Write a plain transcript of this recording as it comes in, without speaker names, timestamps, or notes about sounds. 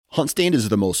HuntStand is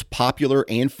the most popular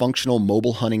and functional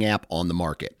mobile hunting app on the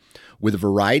market. With a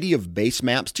variety of base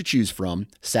maps to choose from,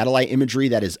 satellite imagery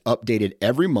that is updated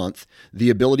every month, the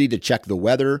ability to check the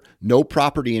weather, know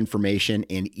property information,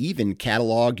 and even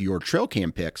catalog your trail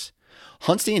cam pics,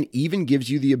 HuntStand even gives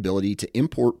you the ability to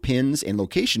import pins and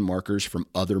location markers from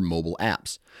other mobile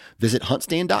apps. Visit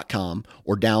huntstand.com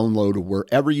or download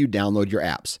wherever you download your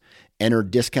apps. Enter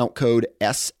discount code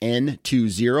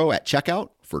SN20 at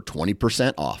checkout for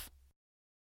 20% off.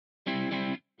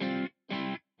 The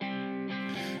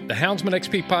Houndsman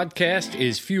XP podcast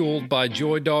is fueled by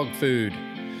Joy Dog Food.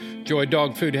 Joy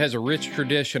Dog Food has a rich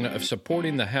tradition of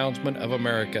supporting the Houndsman of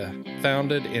America.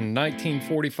 Founded in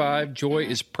 1945, Joy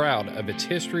is proud of its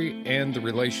history and the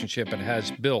relationship it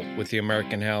has built with the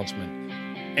American Houndsman.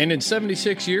 And in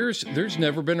 76 years, there's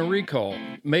never been a recall.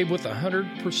 Made with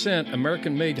 100%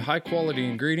 American-made high-quality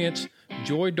ingredients,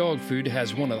 Joy Dog Food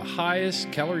has one of the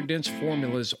highest calorie-dense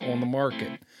formulas on the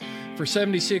market. For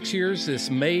 76 years, this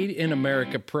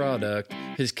made-in-America product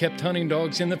has kept hunting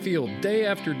dogs in the field day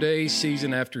after day,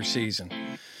 season after season.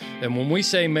 And when we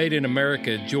say made in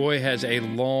America, Joy has a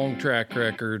long track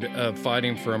record of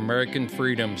fighting for American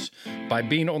freedoms by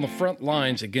being on the front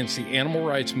lines against the animal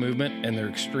rights movement and their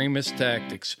extremist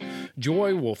tactics.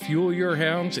 Joy will fuel your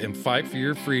hounds and fight for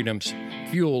your freedoms.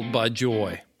 Fueled by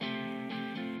Joy.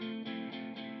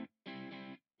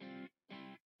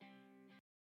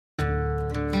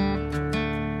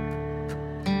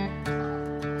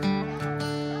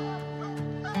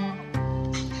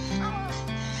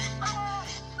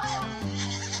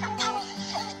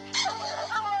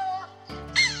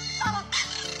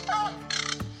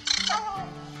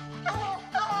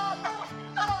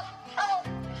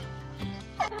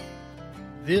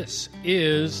 This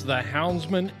is the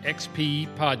Houndsman XP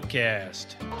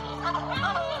podcast.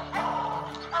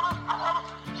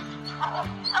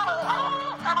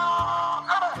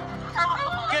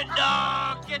 Good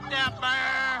dog, get that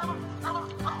bear.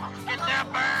 Get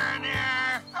that bear in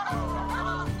here.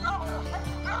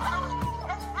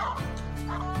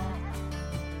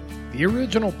 The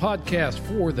original podcast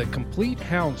for the complete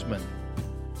Houndsman.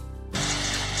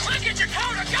 Look at your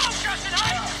coat of go, Justin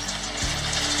Heights.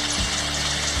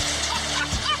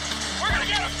 We're gonna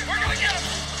get him.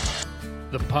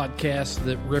 The podcast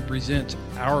that represents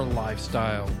our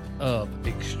lifestyle of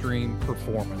extreme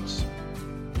performance.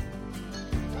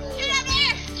 Get up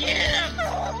there. Get him.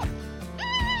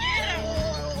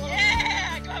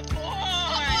 Yeah, good boy. Good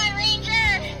boy,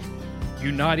 Ranger.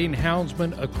 Uniting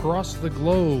houndsmen across the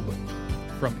globe,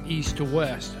 from east to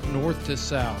west, north to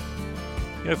south.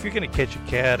 You know, if you're going to catch a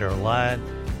cat or a lion,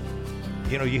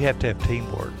 you know, you have to have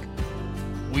teamwork.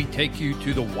 We take you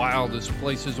to the wildest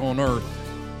places on earth.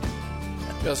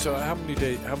 Yeah, so how many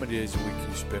days a week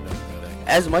you spend on that?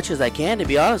 As much as I can, to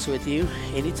be honest with you.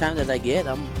 Anytime that I get,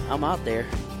 I'm out there.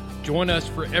 Join us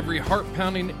for every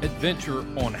heart-pounding adventure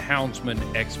on Houndsman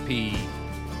XP.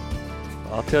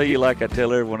 I'll tell you like I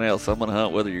tell everyone else, I'm going to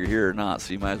hunt whether you're here or not,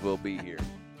 so you might as well be here.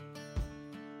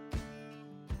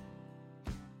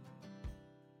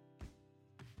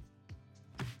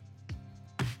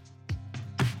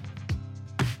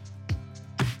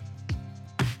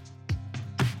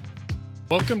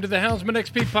 Welcome to the Houndsman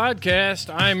XP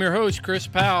podcast. I am your host, Chris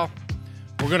Powell.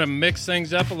 We're going to mix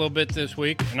things up a little bit this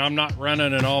week, and I'm not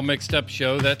running an all mixed up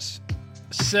show. That's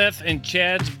Seth and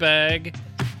Chad's bag.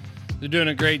 They're doing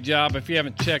a great job. If you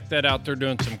haven't checked that out, they're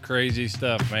doing some crazy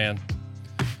stuff, man.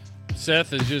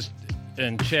 Seth is just,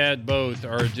 and Chad both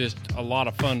are just a lot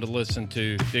of fun to listen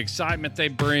to. The excitement they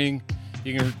bring,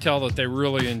 you can tell that they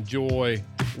really enjoy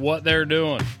what they're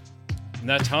doing, and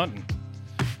that's hunting.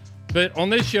 But on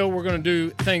this show, we're going to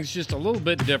do things just a little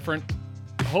bit different.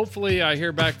 Hopefully, I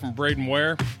hear back from Braden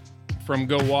Ware from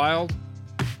Go Wild,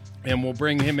 and we'll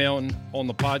bring him on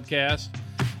the podcast.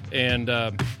 And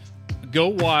Go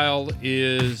Wild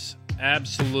is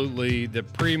absolutely the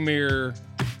premier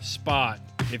spot.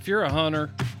 If you're a hunter,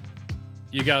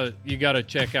 you gotta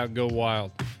check out Go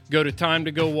Wild. Go to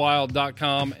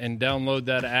timetogowild.com and download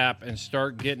that app and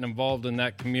start getting involved in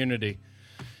that community.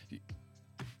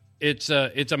 It's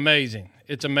amazing.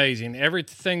 It's amazing.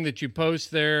 Everything that you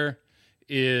post there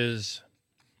is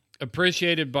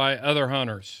appreciated by other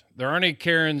hunters. There aren't any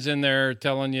Karens in there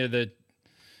telling you that,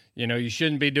 you know, you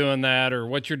shouldn't be doing that or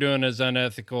what you're doing is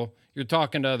unethical. You're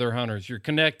talking to other hunters. You're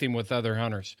connecting with other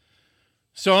hunters.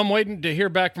 So I'm waiting to hear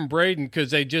back from Braden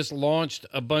because they just launched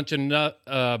a bunch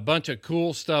of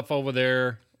cool stuff over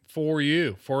there for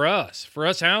you, for us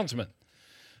houndsmen.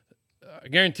 I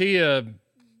guarantee you,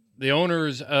 the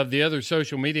owners of the other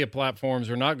social media platforms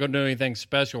are not going to do anything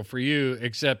special for you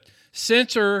except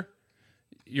censor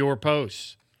your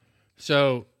posts.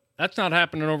 So That's not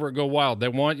happening over at Go Wild. They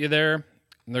want you there,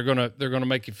 and they're gonna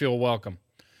make you feel welcome.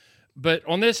 But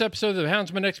on this episode of the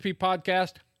Houndsman XP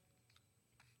podcast,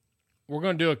 we're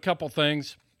going to do a couple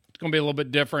things. It's going to be a little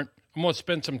bit different. I'm going to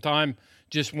spend some time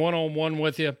just one-on-one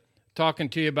with you, talking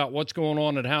to you about what's going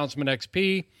on at Houndsman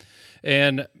XP.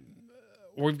 And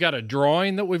we've got a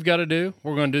drawing that we've got to do.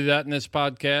 We're going to do that in this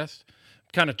podcast.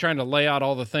 Kind of trying to lay out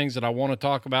all the things that I want to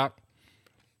talk about.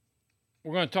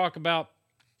 We're going to talk about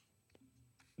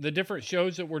the different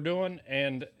shows that we're doing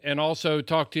and also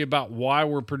talk to you about why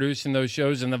we're producing those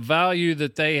shows and the value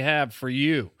that they have for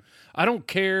you. I don't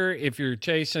care if you're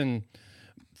chasing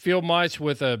field mice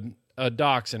with a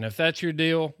dachshund. If that's your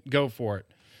deal, go for it.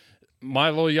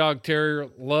 My little Yog Terrier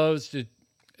loves to.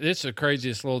 This is the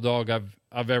craziest little dog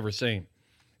I've ever seen.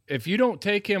 If you don't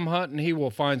take him hunting, he will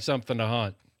find something to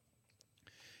hunt.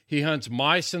 He hunts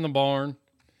mice in the barn.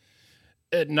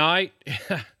 At night,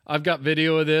 I've got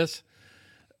video of this.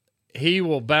 He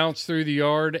will bounce through the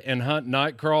yard and hunt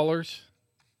night crawlers.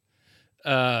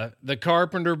 The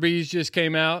carpenter bees just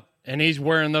came out, and he's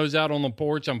wearing those out on the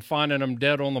porch. I'm finding them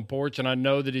dead on the porch, and I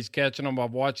know that he's catching them.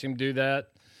 I've watched him do that.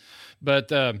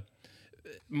 But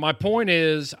my point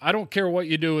is, I don't care what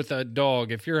you do with that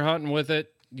dog. If you're hunting with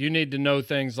it, you need to know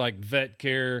things like vet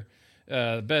care,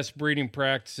 the best breeding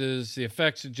practices, the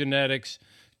effects of genetics,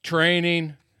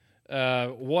 training,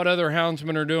 what other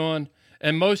houndsmen are doing.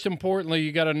 And most importantly,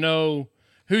 you got to know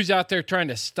who's out there trying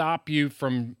to stop you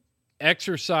from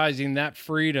exercising that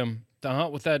freedom to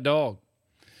hunt with that dog.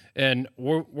 And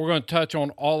we're going to touch on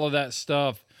all of that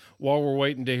stuff while we're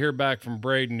waiting to hear back from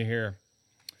Braden here.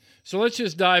 So let's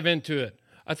just dive into it.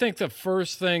 I think the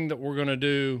first thing that we're going to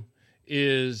do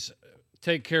is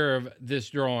take care of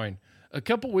this drawing. A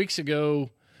couple weeks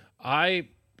ago, I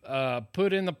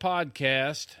put in the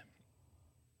podcast,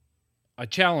 I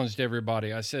challenged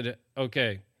everybody. I said,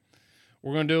 okay,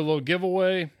 we're going to do a little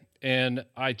giveaway, and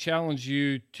I challenge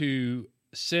you to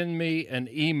send me an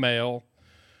email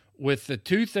with the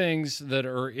two things that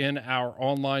are in our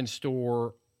online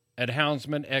store at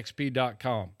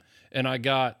houndsmanxp.com. And I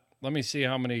got, let me see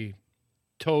how many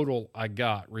total I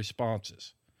got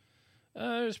responses.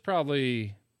 I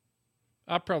probably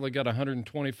got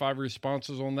 125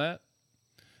 responses on that.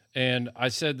 And I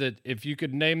said that if you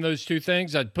could name those two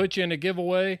things, I'd put you in a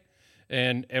giveaway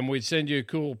and we'd send you a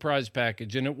cool prize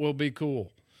package, and it will be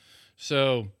cool.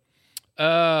 So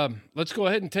let's go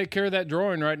ahead and take care of that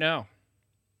drawing right now.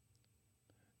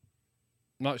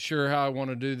 Not sure how I want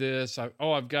to do this.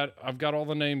 I've got all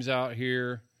the names out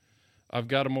here. I've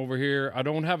got them over here. I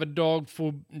don't have a dog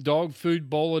food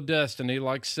bowl of destiny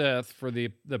like Seth for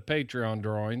the Patreon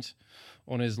drawings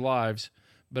on his lives,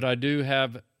 but I do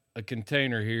have a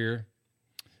container here,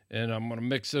 and I'm going to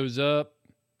mix those up.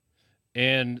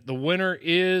 And the winner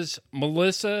is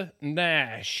Melissa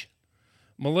Nash.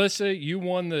 Melissa, you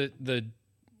won the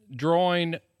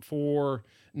drawing for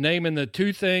naming the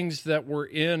two things that were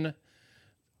in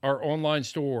our online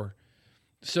store.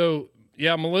 So,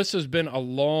 yeah, Melissa's been a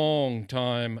long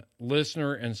time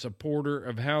listener and supporter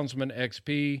of Houndsman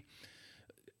XP.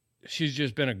 She's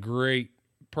just been a great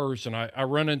person. I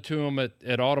run into them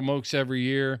at Autumn Oaks every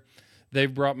year.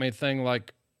 They've brought me a thing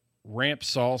like ramp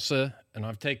salsa, and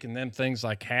I've taken them things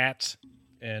like hats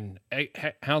and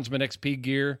Houndsman XP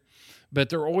gear, but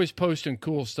they're always posting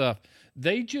cool stuff.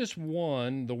 They just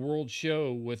won the world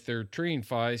show with their Treeing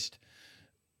Feist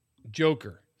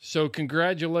Joker. So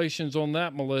congratulations on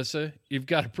that, Melissa. You've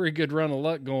got a pretty good run of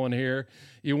luck going here.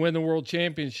 You win the world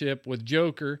championship with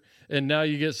Joker, and now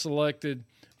you get selected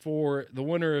for the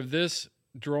winner of this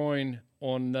drawing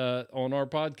on our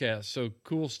podcast. So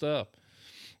cool stuff.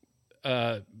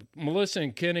 Melissa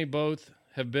and Kenny both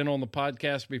have been on the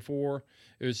podcast before.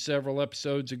 It was several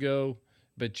episodes ago,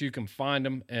 but you can find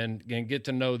them and get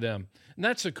to know them. And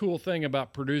that's the cool thing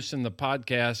about producing the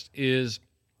podcast is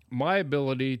my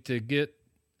ability to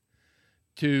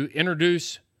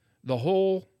introduce the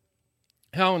whole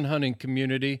hound hunting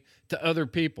community to other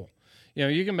people. You know,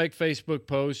 you can make Facebook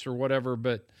posts or whatever,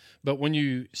 but when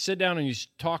you sit down and you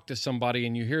talk to somebody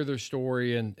and you hear their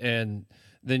story and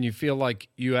then you feel like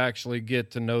you actually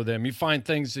get to know them, you find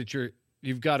things that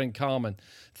you've got in common,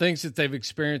 things that they've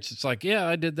experienced. It's like, yeah,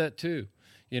 I did that too,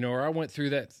 you know, or I went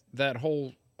through that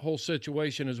whole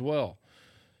situation as well.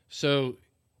 So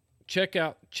check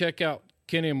out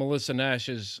Kenny and Melissa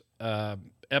Nash's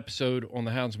episode on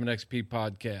the Houndsman XP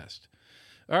podcast.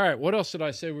 All right, what else did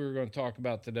I say we were going to talk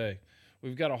about today?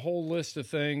 We've got a whole list of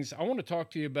things. I want to talk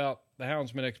to you about the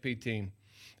Houndsman XP team.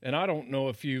 And I don't know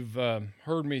if you've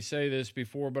heard me say this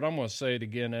before, but I'm going to say it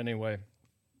again anyway.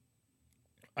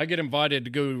 I get invited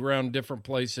to go around different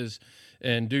places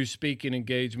and do speaking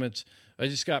engagements. I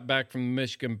just got back from the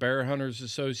Michigan Bear Hunters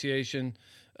Association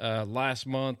last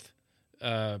month.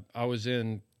 I was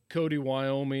in Cody,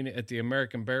 Wyoming at the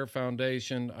American Bear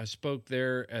Foundation. I spoke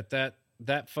there at that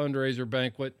fundraiser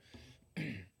banquet.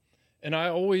 And I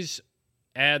always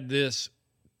add this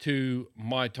to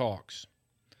my talks.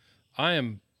 I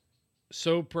am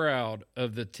so proud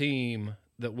of the team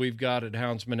that we've got at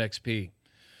Houndsman XP.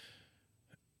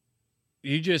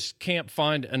 You just can't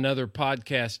find another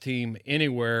podcast team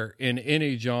anywhere in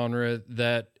any genre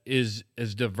that is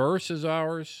as diverse as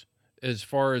ours, as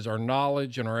far as our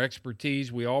knowledge and our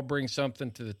expertise. We all bring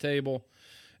something to the table,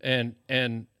 and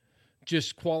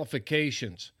just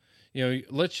qualifications. You know,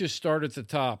 let's just start at the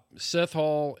top. Seth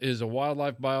Hall is a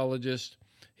wildlife biologist.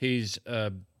 He's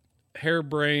a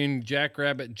harebrained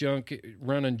jackrabbit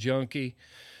running junkie.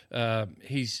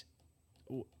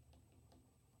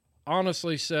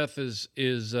 Honestly, Seth is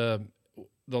the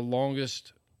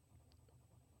longest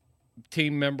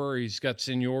team member. He's got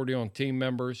seniority on team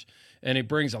members, and he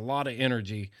brings a lot of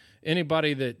energy.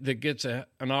 Anybody that gets an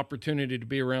opportunity to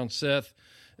be around Seth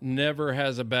never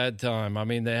has a bad time. I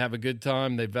mean, they have a good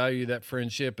time. They value that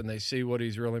friendship, and they see what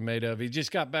he's really made of. He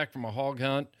just got back from a hog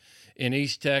hunt in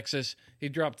East Texas. He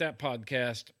dropped that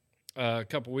podcast a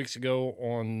couple weeks ago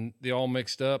on the All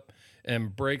Mixed Up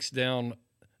and breaks down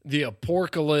the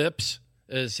apocalypse,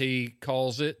 as he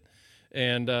calls it.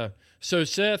 And so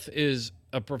Seth is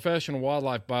a professional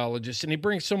wildlife biologist, and he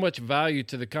brings so much value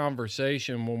to the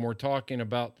conversation when we're talking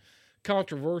about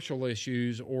controversial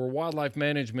issues or wildlife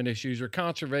management issues or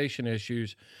conservation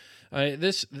issues.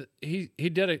 He's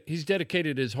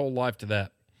dedicated his whole life to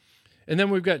that. And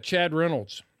then we've got Chad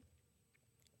Reynolds.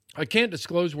 I can't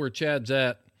disclose where Chad's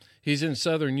at. He's in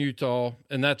southern Utah,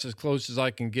 and that's as close as I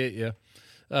can get you.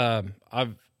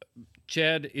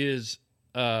 Chad is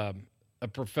a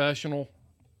professional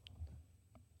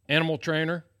animal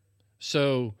trainer,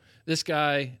 so this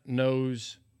guy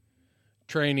knows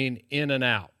training in and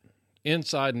out,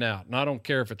 inside and out. And I don't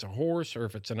care if it's a horse or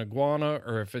if it's an iguana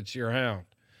or if it's your hound.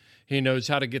 He knows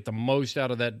how to get the most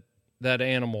out of that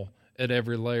animal at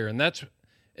every layer,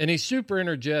 and he's super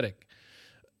energetic.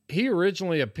 He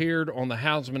originally appeared on the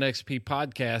Houndsman XP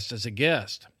podcast as a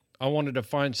guest. I wanted to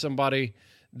find somebody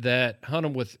that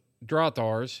hunted with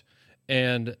Drothars,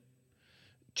 and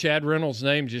Chad Reynolds'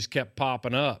 name just kept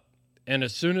popping up. And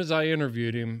as soon as I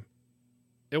interviewed him,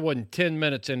 it wasn't 10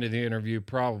 minutes into the interview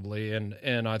probably, and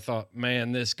I thought,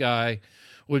 man, this guy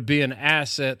would be an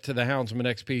asset to the Houndsman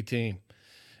XP team.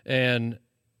 And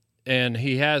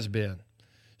he has been.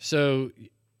 So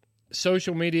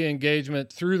social media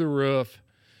engagement through the roof.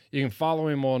 You can follow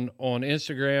him on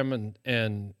Instagram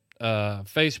and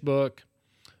Facebook.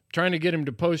 Trying to get him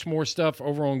to post more stuff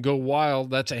over on Go Wild.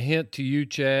 That's a hint to you,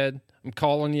 Chad. I'm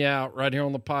calling you out right here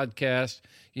on the podcast.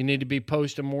 You need to be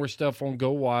posting more stuff on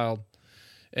Go Wild,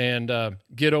 and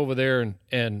get over there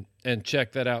and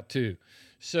check that out too.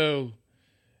 So,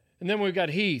 and then we've got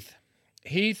Heath.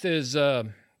 Heath is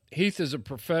a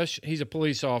profession. He's a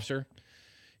police officer.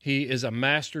 He is a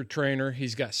master trainer.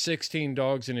 He's got 16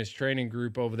 dogs in his training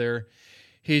group over there.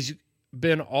 He's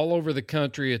been all over the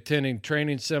country attending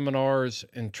training seminars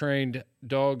and trained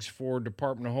dogs for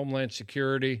Department of Homeland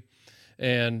Security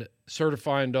and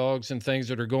certifying dogs and things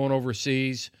that are going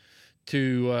overseas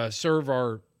to serve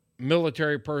our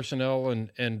military personnel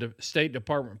and State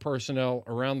Department personnel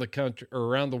around the country or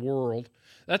around the world.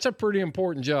 That's a pretty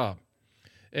important job.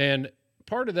 And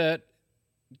part of that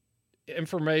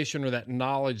information or that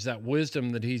knowledge, that wisdom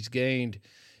that he's gained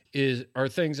are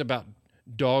things about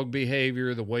dog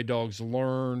behavior, the way dogs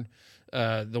learn,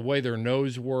 the way their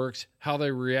nose works, how they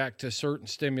react to certain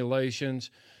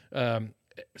stimulations,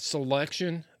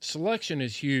 selection. Selection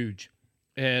is huge,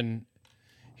 and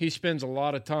he spends a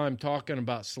lot of time talking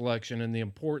about selection and the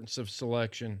importance of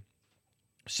selection.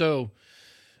 So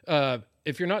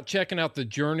if you're not checking out The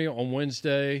Journey on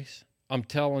Wednesdays, I'm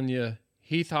telling you,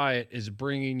 Heath Hyatt is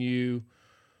bringing you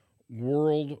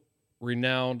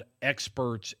world-renowned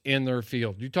experts in their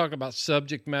field. You talk about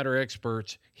subject matter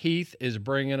experts, Heath is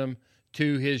bringing them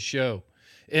to his show.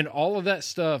 And all of that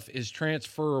stuff is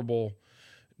transferable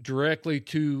directly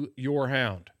to your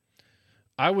hound.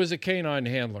 I was a canine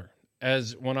handler.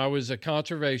 When I was a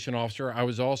conservation officer, I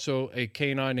was also a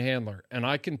canine handler. And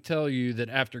I can tell you that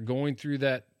after going through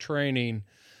that training,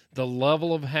 the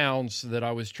level of hounds that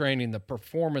I was training, the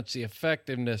performance, the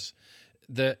effectiveness,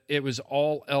 that it was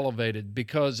all elevated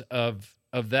because of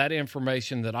that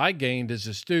information that I gained as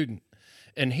a student.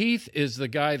 And Heath is the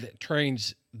guy that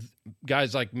trains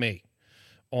guys like me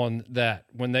on that.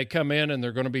 When they come in and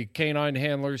they're going to be canine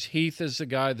handlers, Heath is the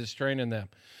guy that's training them.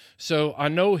 So I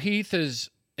know Heath has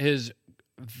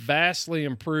vastly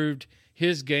improved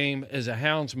his game as a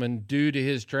houndsman due to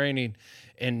his training,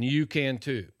 and you can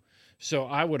too. So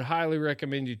I would highly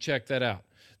recommend you check that out.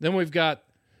 Then we've got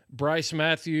Bryce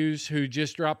Matthews, who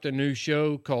just dropped a new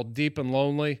show called Deep and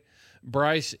Lonely.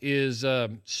 Bryce is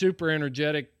super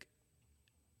energetic.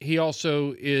 He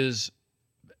also is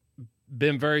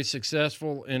been very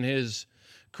successful in his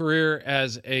career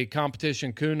as a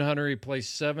competition coon hunter. He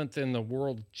placed 7th in the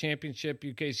World Championship,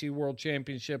 UKC World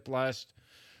Championship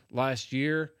last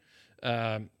year.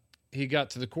 He got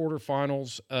to the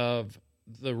quarterfinals of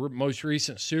the most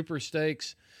recent Super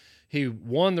Stakes. He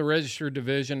won the registered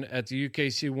division at the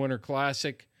UKC Winter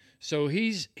Classic. So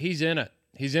he's in it.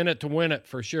 He's in it to win it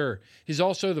for sure. He's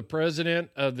also the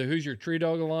president of the Hoosier Tree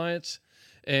Dog Alliance.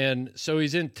 And so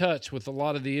he's in touch with a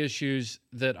lot of the issues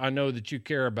that I know that you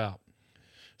care about.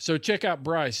 So check out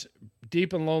Bryce,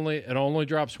 Deep and Lonely. It only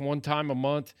drops one time a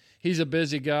month. He's a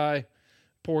busy guy.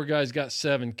 Poor guy's got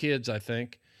 7 kids, I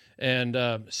think. And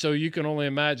so you can only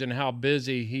imagine how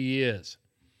busy he is.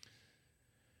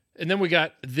 And then we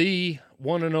got the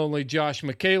one and only Josh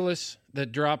Michaelis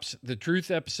that drops the Truth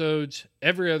episodes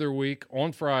every other week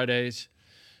on Fridays.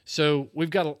 So we've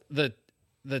got the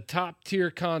top tier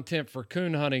content for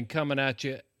coon hunting coming at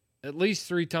you at least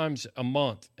 3 times a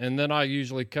month. And then I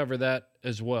usually cover that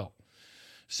as well.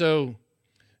 So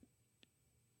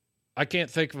I can't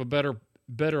think of a better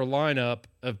lineup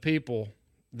of people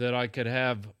that I could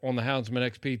have on the Houndsman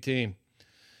XP team.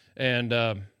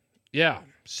 And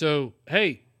so,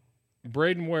 hey,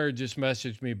 Braden Ware just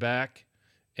messaged me back,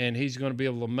 and he's going to be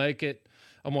able to make it.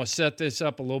 I'm going to set this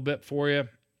up a little bit for you.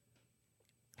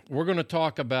 We're going to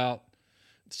talk about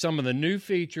some of the new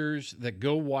features that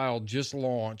Go Wild just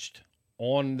launched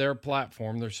on their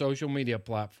platform, their social media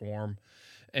platform,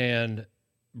 and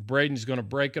Braden's going to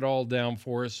break it all down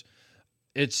for us.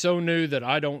 It's so new that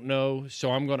I don't know,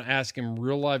 so I'm going to ask him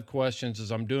real live questions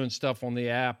as I'm doing stuff on the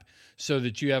app so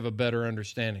that you have a better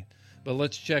understanding. But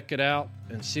let's check it out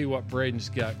and see what Braden's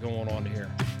got going on here.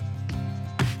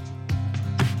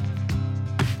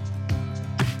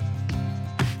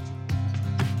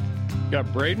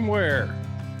 Got Braden Ware.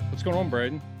 What's going on,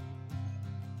 Braden?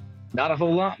 Not a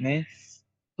whole lot, man.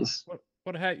 Just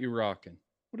What hat you rocking?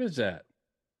 What is that?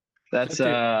 That's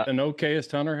an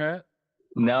Okayest Hunter hat?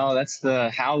 No, that's the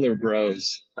Howler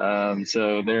Bros.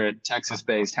 So they're a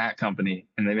Texas-based hat company,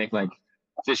 and they make like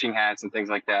fishing hats and things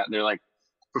like that. They're like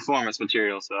performance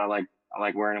material, so I like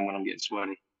wearing them when I'm getting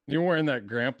sweaty. You're wearing that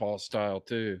grandpa style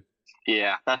too.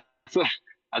 Yeah, that's what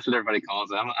everybody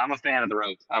calls it. I'm a fan of the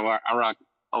rope. I rock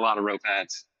a lot of rope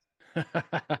hats.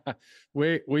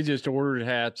 We just ordered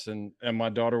hats, and my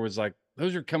daughter was like,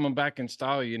 "Those are coming back in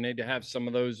style. You need to have some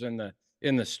of those in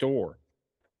the store."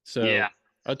 So yeah.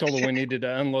 I told her we needed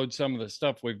to unload some of the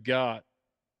stuff we've got.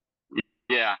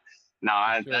 Yeah, no,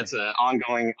 sure. That's an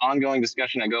ongoing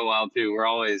discussion at Go Wild too. We're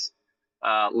always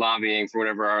lobbying for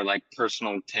whatever our like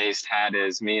personal taste hat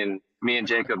is. Me and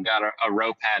Jacob got a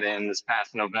rope hat in this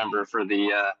past November for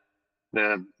the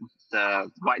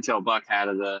whitetail buck hat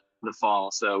of the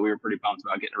fall. So we were pretty pumped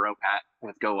about getting a rope hat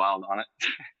with Go Wild on it.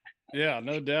 Yeah,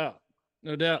 no doubt.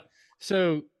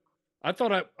 So I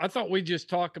thought we'd just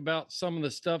talk about some of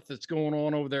the stuff that's going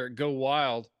on over there at Go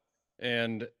Wild.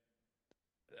 And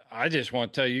I just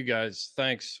want to tell you guys,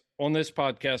 thanks on this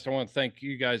podcast. I want to thank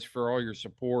you guys for all your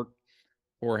support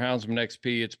for Houndsman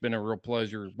XP. It's been a real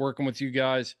pleasure working with you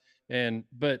guys.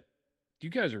 But you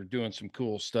guys are doing some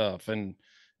cool stuff. And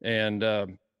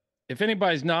if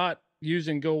anybody's not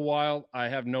using Go Wild, I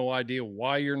have no idea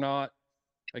why you're not.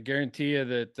 I guarantee you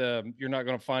that you're not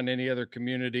going to find any other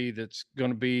community that's going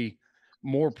to be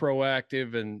more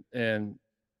proactive, and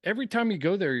every time you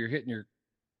go there, you're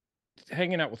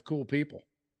hanging out with cool people,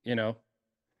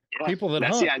 people that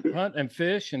hunt and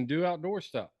fish and do outdoor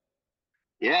stuff.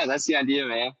 Yeah, that's the idea,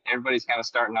 man. Everybody's kind of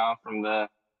starting off from the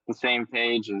same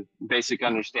page and basic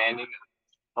understanding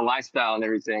of the lifestyle and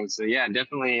everything. So yeah,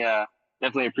 definitely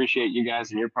appreciate you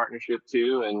guys and your partnership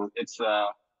too. And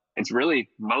it's really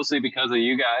mostly because of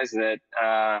you guys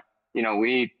that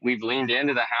we've leaned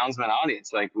into the Houndsman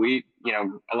audience. Like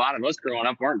a lot of us growing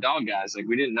up weren't dog guys. Like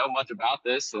we didn't know much about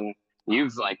this, and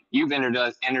you've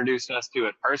introduced us to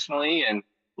it personally. And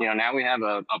now we have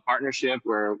a partnership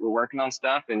where we're working on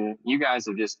stuff, and you guys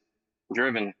have just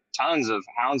driven tons of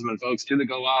Houndsman folks to the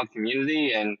Go Wild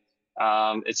community, and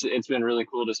it's been really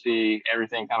cool to see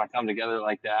everything kind of come together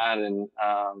like that. And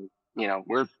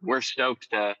we're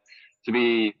stoked to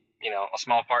be a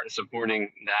small part in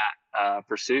supporting that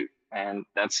pursuit. And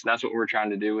that's what we're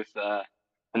trying to do with the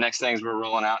next things we're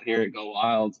rolling out here at Go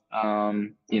Wild,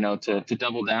 to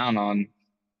double down on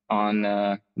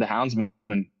the Houndsman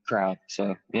crowd.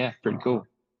 So yeah, pretty cool.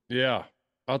 Yeah.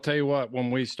 I'll tell you what,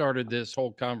 when we started this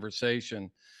whole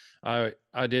conversation, I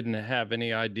didn't have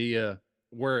any idea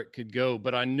where it could go,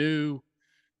 but I knew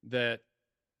that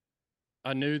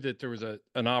there was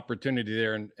an opportunity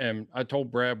there. And I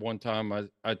told Brad one time,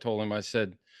 I told him, I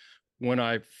said, when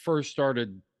I first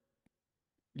started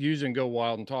using Go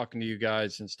Wild and talking to you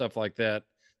guys and stuff like that,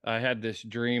 I had this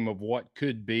dream of what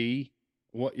could be,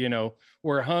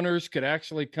 where hunters could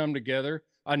actually come together.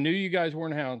 I knew you guys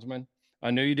weren't houndsmen. I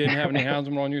knew you didn't have any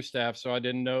houndsmen on your staff, so I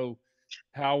didn't know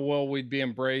how well we'd be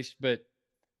embraced. But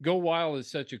Go Wild is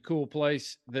such a cool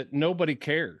place that nobody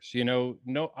cares. No,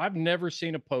 I've never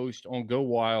seen a post on Go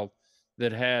Wild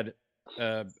that had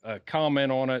a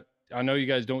comment on it. I know you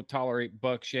guys don't tolerate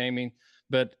buck shaming,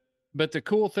 but the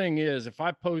cool thing is, if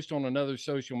I post on another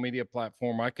social media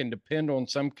platform, I can depend on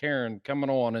some Karen coming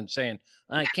on and saying,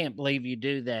 "I can't believe you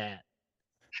do that,"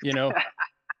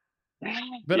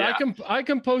 But Yeah. I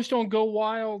can post on Go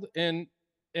Wild, and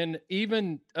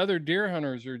even other deer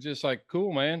hunters are just like,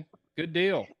 "Cool, man, good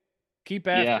deal, keep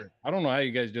after it." I don't know how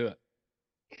you guys do it.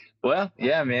 Well,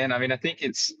 yeah, man. I mean, I think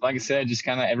it's, like I said, just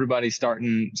kind of everybody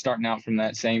starting out from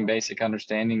that same basic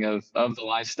understanding of the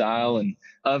lifestyle and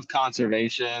of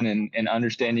conservation and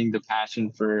understanding the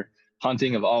passion for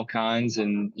hunting of all kinds.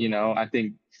 And, I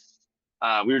think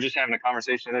we were just having a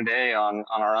conversation the other day on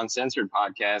our Uncensored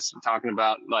podcast, talking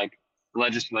about like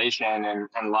legislation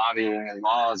and lobbying and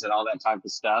laws and all that type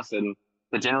of stuff. And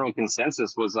the general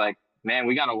consensus was like, man,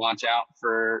 we got to watch out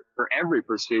for every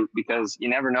pursuit, because you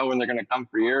never know when they're going to come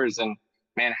for yours. And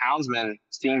man, houndsmen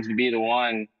seems to be the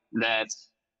one that,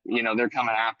 they're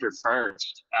coming after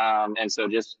first. And so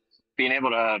just being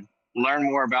able to learn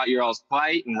more about your all's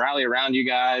plight and rally around you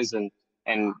guys and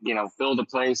build a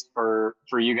place for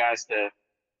you guys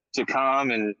to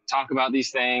come and talk about these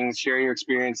things, share your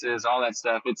experiences, all that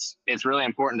stuff. It's really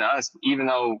important to us, even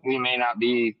though we may not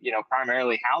be,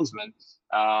 primarily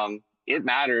houndsmen. It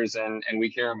matters, and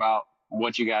we care about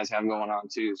what you guys have going on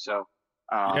too. So,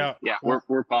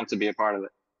 we're pumped to be a part of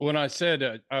it. When I said,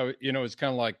 it's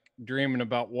kind of like dreaming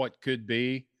about what could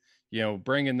be,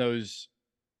 bringing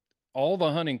all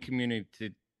the hunting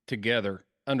community together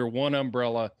under one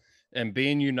umbrella and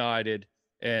being united.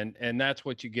 And that's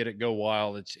what you get at Go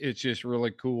Wild. It's just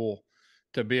really cool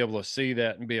to be able to see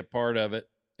that and be a part of it.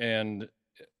 And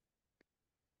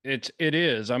it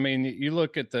is, I mean, you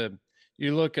look at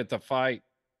the fight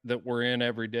that we're in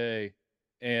every day,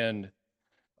 and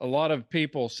a lot of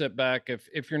people sit back,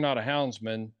 if you're not a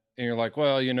houndsman and you're like,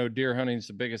 well, deer hunting's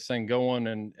the biggest thing going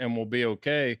and we'll be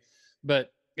okay.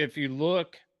 But if you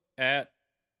look at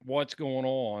what's going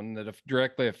on that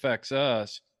directly affects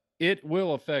us, it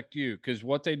will affect you, because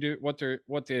what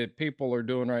the people are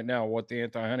doing right now, what the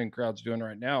anti-hunting crowd's doing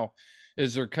right now,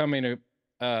 is they're coming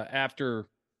after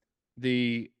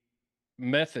the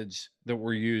methods that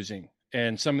we're using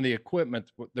and some of the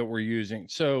equipment that we're using.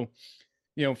 So,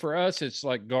 for us, it's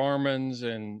like Garmin's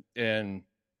and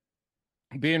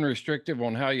being restrictive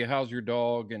on how you house your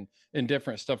dog and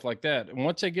different stuff like that. And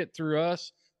once they get through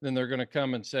us, then they're going to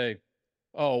come and say,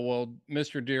 "Oh, well,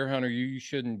 Mr. Deer Hunter, you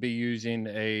shouldn't be using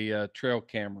a trail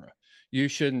camera. You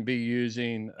shouldn't be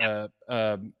using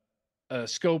a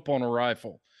scope on a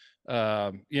rifle."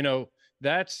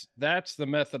 That's the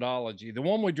methodology. The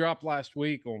one we dropped last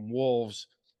week on wolves,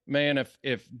 man,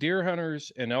 if deer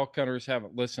hunters and elk hunters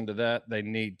haven't listened to that, they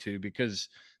need to, because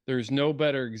there's no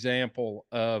better example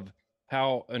of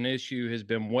how an issue has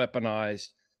been weaponized.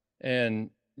 And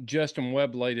Justin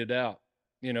Webb laid it out.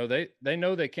 They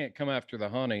know they can't come after the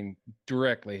hunting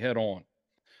directly head on.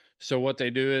 So what they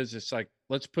do is, it's like,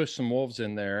 let's push some wolves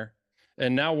in there.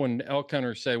 And now when elk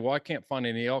hunters say, well, I can't find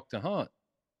any elk to hunt,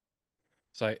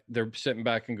 it's like they're sitting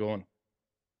back and going,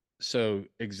 so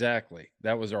exactly,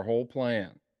 that was our whole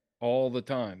plan all the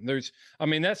time.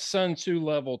 That's Sun Tzu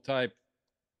level type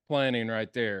planning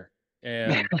right there.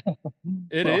 And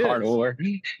it is hard war.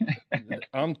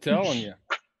 I'm telling you.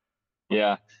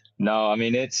 Yeah. No, I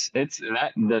mean, it's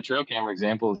that the trail camera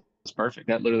example is perfect.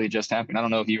 That literally just happened. I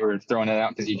don't know if you were throwing it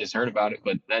out because you just heard about it,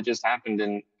 but that just happened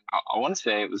in, I want to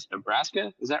say it was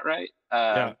Nebraska. Is that right?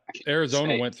 Yeah.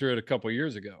 Arizona went through it a couple of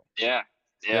years ago. Yeah.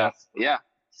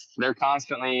 They're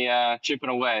constantly chipping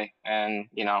away, and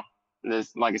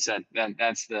this, like I said,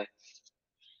 that's the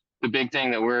big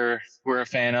thing that we're a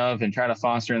fan of and try to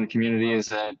foster in the community, is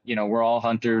that we're all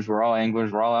hunters, we're all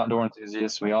anglers, we're all outdoor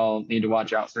enthusiasts. We all need to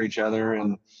watch out for each other,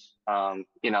 and learning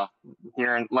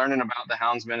about the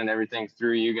houndsmen and everything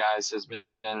through you guys has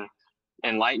been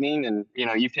enlightening. And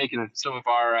you've taken some of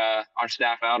our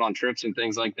staff out on trips and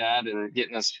things like that, and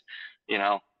getting us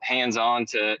hands on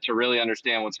to really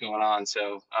understand what's going on.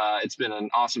 So it's been an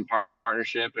awesome part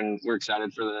partnership, and we're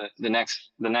excited for the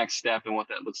next step and what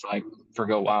that looks like for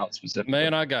Go Wild specifically.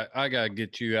 Man, I got to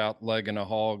get you out legging a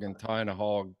hog and tying a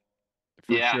hog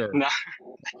for sure. No.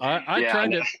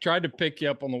 I tried to pick you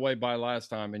up on the way by last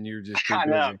time, and you were just too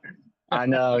busy. I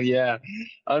know. Yeah.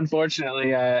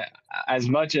 Unfortunately, as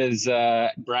much as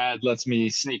Brad lets me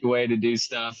sneak away to do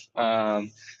stuff,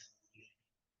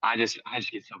 I just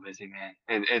get so busy, man.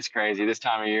 It's crazy this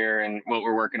time of year and what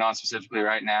we're working on specifically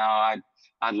right now.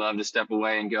 I'd love to step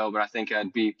away and go, but I think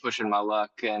I'd be pushing my luck,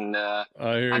 and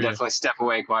I definitely step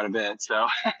away quite a bit. So,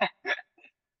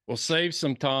 well, save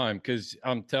some time, because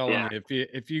I'm telling you,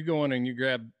 if you go in and you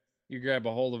grab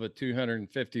a hold of a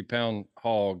 250-pound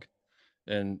hog,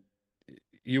 and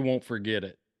you won't forget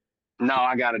it. No,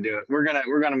 I got to do it. We're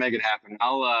gonna make it happen.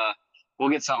 We'll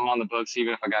get something on the books,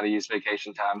 even if I got to use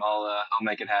vacation time. I'll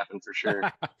make it happen for sure.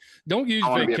 Don't use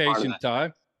vacation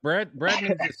time. Brad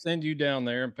needs to send you down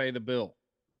there and pay the bill.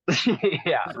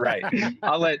 Yeah, right.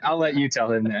 I'll let you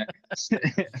tell him that.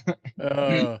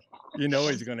 You know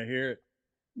he's going to hear it.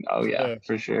 Oh yeah,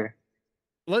 for sure.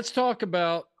 Let's talk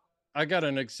about. I got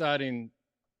an exciting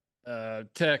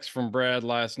text from Brad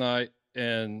last night,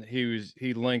 and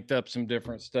he linked up some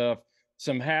different stuff,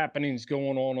 some happenings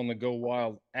going on the Go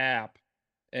Wild app.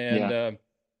 And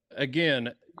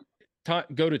again,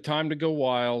 go to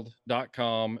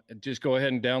timetogowild.com and just go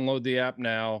ahead and download the app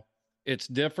now. It's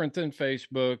different than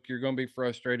Facebook. You're going to be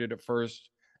frustrated at first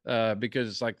because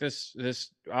it's like this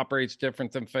operates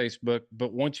different than Facebook.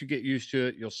 But once you get used to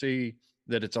it, you'll see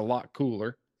that it's a lot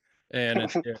cooler,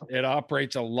 and it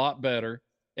operates a lot better.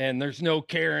 And there's no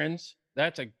Karens.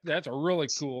 That's a really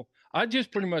cool. I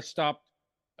just pretty much stopped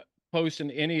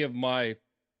posting any of my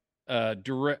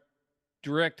direct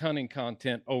hunting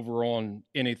content over on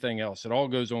anything else. It all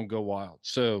goes on Go Wild.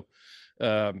 So,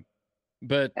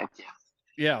 but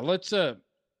yeah, let's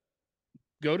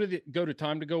go to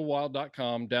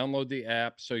timetogowild.com, download the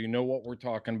app so you know what we're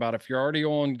talking about. If you're already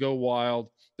on Go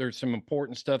Wild, there's some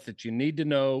important stuff that you need to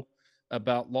know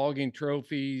about logging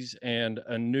trophies and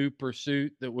a new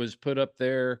pursuit that was put up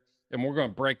there, and we're going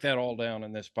to break that all down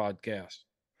in this podcast.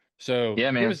 So yeah,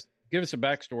 man, give us a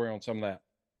backstory on some of that.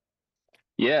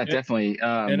 Yeah, definitely.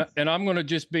 And I'm going to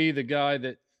just be the guy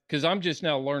because I'm just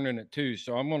now learning it too.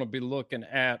 So I'm going to be looking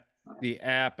at the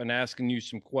app and asking you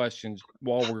some questions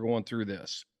while we're going through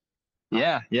this.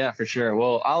 Yeah, for sure.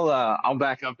 Well, I'll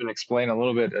back up and explain a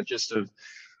little bit just of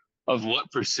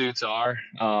what pursuits are.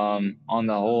 On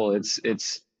the whole,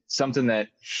 it's something that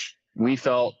we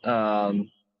felt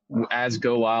as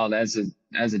Go Wild, as a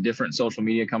different social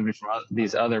media company from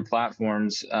these other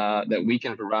platforms that we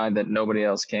can provide that nobody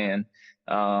else can.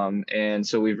 And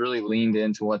so we've really leaned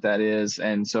into what that is.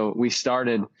 And so we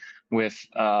started with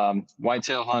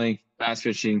whitetail hunting, bass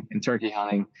fishing, and turkey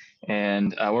hunting.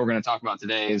 And what we're going to talk about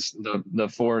today is the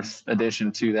fourth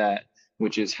addition to that,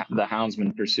 which is the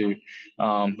Houndsman pursuit.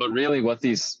 But really what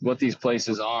these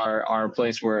places are a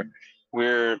place where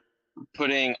we're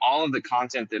putting all of the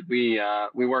content that we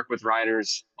work with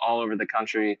writers all over the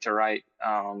country to write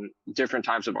different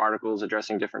types of articles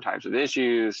addressing different types of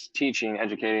issues, teaching,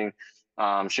 educating,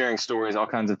 sharing stories, all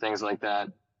kinds of things like that.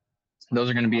 Those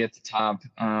are going to be at the top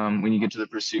when you get to the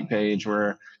pursuit page,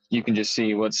 where you can just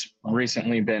see what's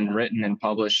recently been written and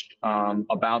published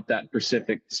about that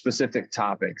specific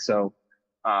topic. So,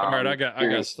 all right, I got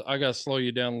to slow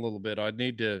you down a little bit. I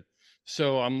need to.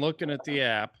 So I'm looking at the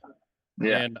app,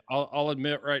 and I'll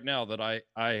admit right now that I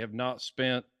have not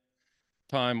spent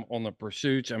time on the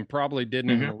pursuits and probably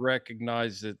didn't even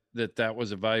recognize that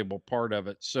was a valuable part of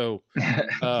it. So,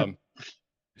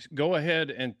 go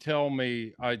ahead and tell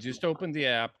me, I just opened the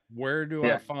app. Where do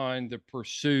I find the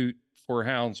pursuit for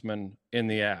Houndsman in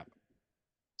the app?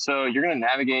 So you're going to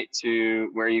navigate to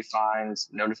where you find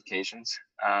notifications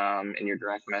in your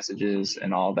direct messages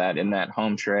and all that in that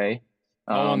home tray.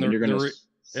 And the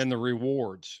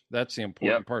rewards. That's the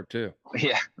important part too.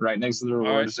 Yeah, right next to the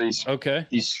rewards. Right. So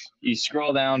you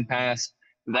scroll down past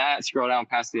that,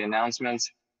 the announcements,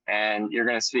 and you're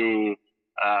going to see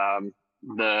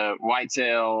the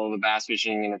whitetail, the bass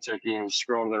fishing, and the turkey, and you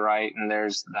scroll to the right, and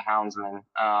there's the Houndsman.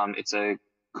 It's a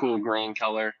cool green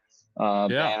color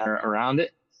banner around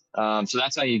it. So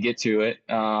that's how you get to it.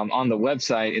 On the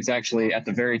website, it's actually at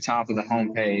the very top of the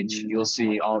homepage. You'll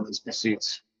see all of these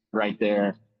pursuits right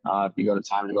there. If you go to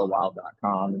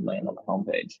timetogowild.com and land on the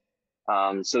homepage.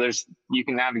 So you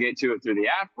can navigate to it through the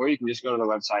app, or you can just go to the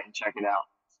website and check it out.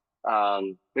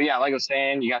 But yeah, like I was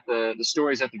saying, you got the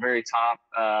stories at the very top.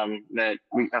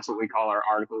 That's what we call our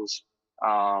articles,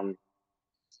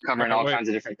 covering all kinds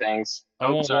of different things.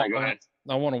 Go ahead.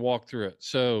 I want to walk through it.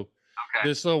 So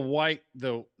this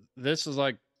little this is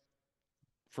like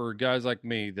for guys like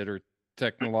me that are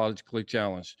technologically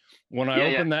challenged. When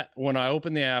I when I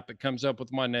open the app, it comes up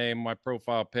with my name, my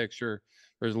profile picture.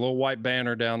 There's a little white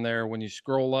banner down there. When you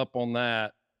scroll up on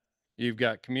that, you've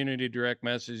got community direct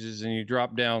messages, and you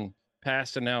drop down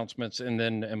past announcements, and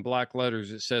then in black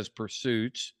letters it says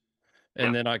pursuits.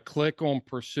 And then I click on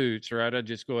pursuits, right? I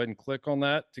just go ahead and click on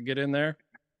that to get in there.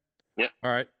 Yep.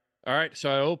 All right. So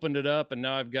I opened it up, and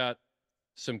now I've got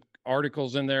some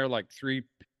articles in there, like 3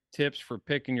 tips for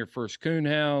picking your first coon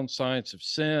hound, science of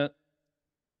scent,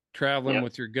 traveling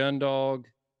with your gun dog.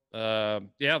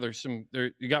 There's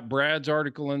you got Brad's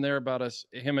article in there about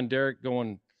him and Derek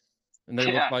going, and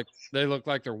they look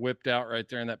like they're whipped out right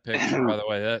there in that picture, by the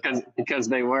way. Because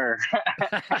they were.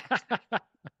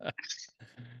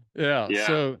 Yeah.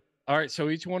 So, all right. So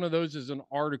each one of those is an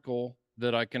article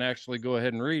that I can actually go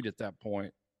ahead and read at that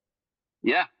point.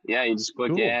 Yeah. You just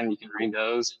click in, you can read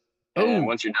those. And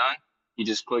once you're done, you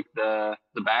just click the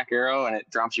back arrow and it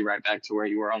drops you right back to where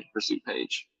you were on the pursuit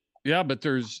page. Yeah. But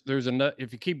there's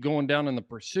if you keep going down in the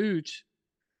pursuits,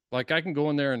 like I can go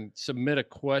in there and submit a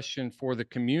question for the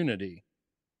community.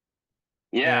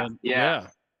 Yeah.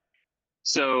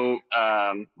 So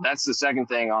that's the second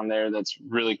thing on there that's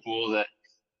really cool that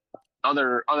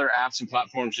other apps and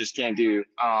platforms just can't do.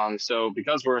 So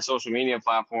because we're a social media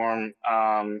platform,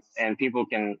 and people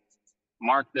can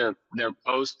mark their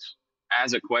posts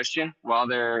as a question while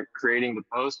they're creating the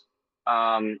post,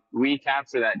 we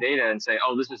capture that data and say,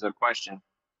 oh, this is a question.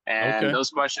 And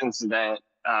those questions that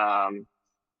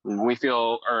we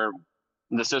feel or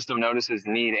the system notices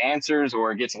need answers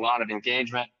or gets a lot of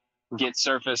engagement get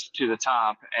surfaced to the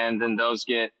top, and then those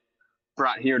get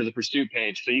brought here to the pursuit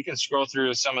page. So you can scroll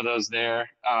through some of those there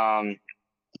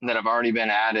that have already been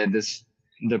added.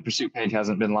 The pursuit page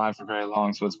hasn't been live for very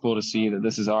long, so it's cool to see that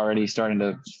this is already starting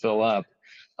to fill up.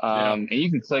 And you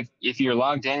can click, if you're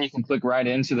logged in, you can click right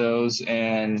into those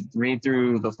and read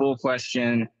through the full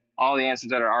question, all the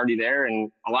answers that are already there.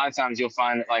 And a lot of times you'll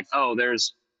find like, oh,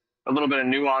 there's a little bit of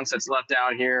nuance that's left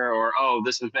out here, or, oh,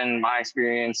 this has been my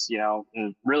experience,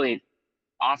 and really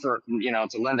offer,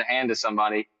 to lend a hand to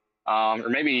somebody. Or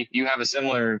maybe you have a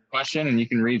similar question and you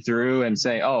can read through and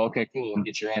say, oh, okay, cool, and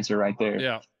get your answer right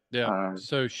there. Yeah.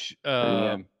 So just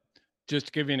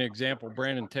to give you an example,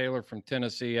 Brandon Taylor from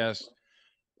Tennessee asked,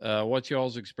 what's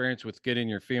y'all's experience with getting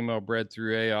your female bred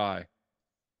through AI?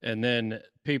 And then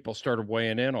people started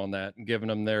weighing in on that and giving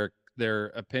them their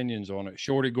opinions on it.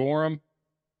 Shorty Gorham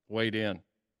weighed in,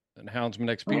 and Houndsman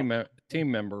XP team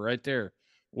member right there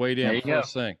weighed in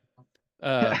first thing.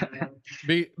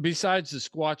 Besides the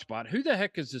Squatch Bot, who the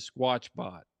heck is the Squatch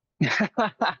Bot?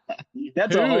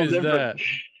 That's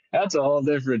a whole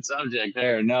different subject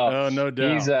there. No, no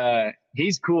doubt.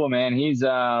 He's cool, man. He's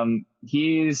a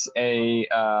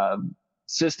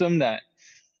system that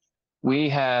we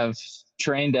have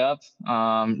trained up,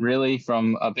 really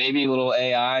from a baby little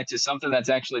AI to something that's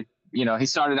actually, he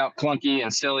started out clunky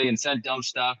and silly and said dumb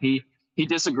stuff. He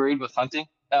disagreed with hunting.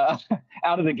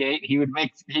 Out of the gate, he'd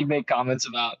make comments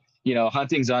about,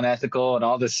 hunting's unethical and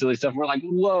all this silly stuff. We're like,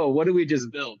 whoa, what did we just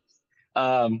build?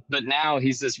 But now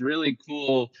he's this really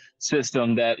cool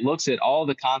system that looks at all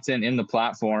the content in the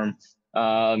platform,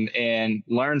 and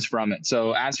learns from it.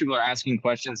 So as people are asking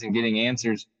questions and getting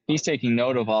answers, he's taking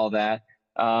note of all that.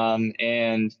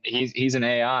 And he's an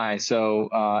AI.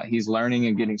 So, he's learning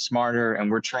and getting smarter,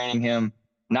 and we're training him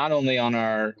not only on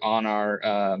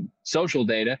our social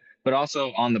data, but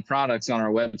also on the products on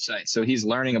our website. So he's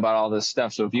learning about all this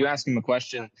stuff. So if you ask him a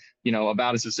question,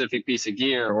 about a specific piece of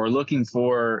gear or looking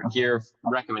for gear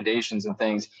recommendations and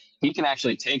things, he can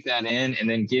actually take that in and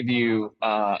then give you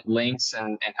links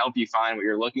and help you find what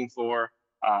you're looking for,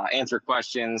 answer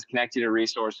questions, connect you to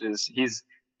resources. He's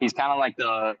kind of like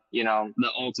the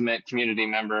ultimate community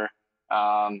member,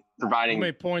 providing. How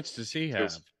many points does he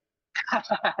have?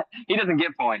 He doesn't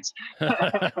get points.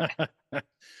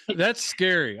 That's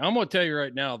scary. I'm going to tell you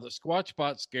right now, the Squatch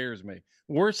Bot scares me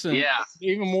worse than,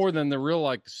 even more than the real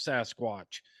like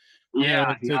Sasquatch.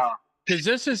 Because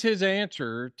this is his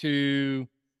answer to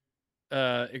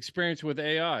experience with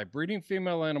AI. Breeding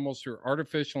female animals through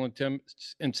artificial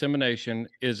insemination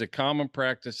is a common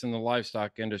practice in the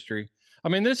livestock industry. I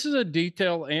mean, this is a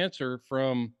detailed answer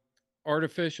from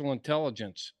artificial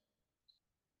intelligence.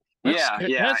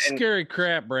 That's scary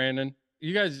crap, Brandon.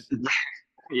 You guys.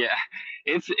 Yeah,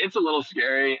 it's a little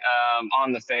scary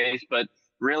on the face, but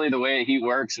really the way he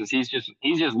works is he's just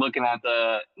looking at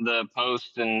the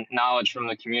posts and knowledge from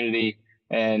the community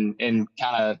and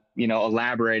kind of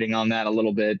elaborating on that a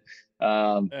little bit.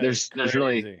 There's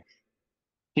really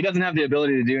he doesn't have the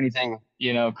ability to do anything,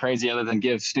 crazy other than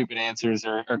give stupid answers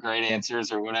or great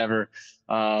answers or whatever.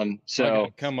 I So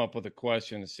gotta come up with a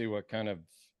question to see what kind of,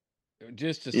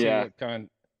 just to see yeah, what kind.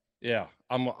 Yeah,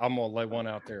 I'm gonna lay one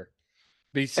out there.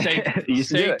 you should do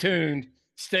Stay it. tuned.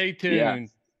 Stay Yeah. tuned.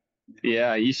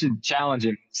 Yeah, you should challenge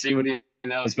him, see what he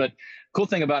knows. But cool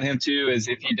thing about him too is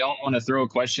if you don't want to throw a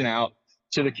question out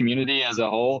to the community as a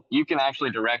whole, you can actually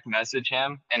direct message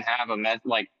him and have a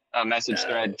message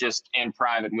thread just in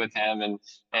private with him.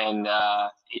 And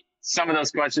some of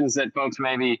those questions that folks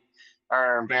maybe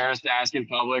are embarrassed to ask in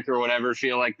public or whatever,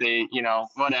 feel like they,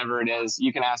 whatever it is,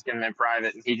 you can ask him in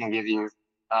private and he can give you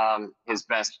his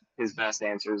best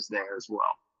answers there as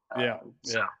well. Yeah.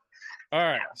 So All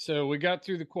right. So we got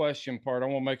through the question part. I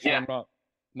want to make sure Yeah. I'm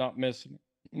not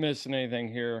missing anything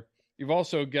here. You've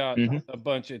also got Mhm. a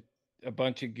bunch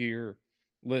of gear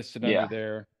listed Yeah. under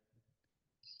there.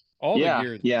 All Yeah,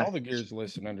 the yeah. gear's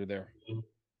listed under there.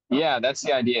 Yeah, that's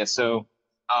the idea. So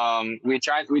we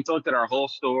looked at our whole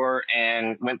store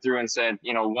and went through and said,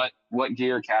 what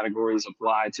gear categories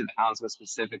apply to the Houndsman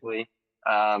specifically.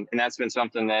 And that's been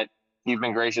something that you've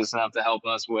been gracious enough to help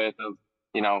us with of,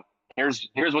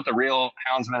 here's what the real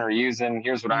houndsmen are using.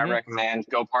 Here's what I recommend.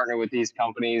 Go partner with these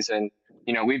companies. And,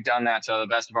 we've done that to the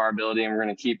best of our ability and we're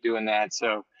going to keep doing that.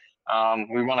 So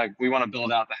we want to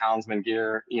build out the houndsman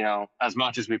gear, as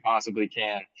much as we possibly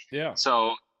can. Yeah.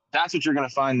 So that's what you're going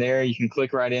to find there. You can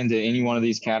click right into any one of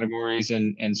these categories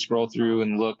and scroll through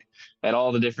and look at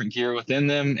all the different gear within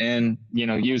them and,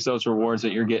 use those rewards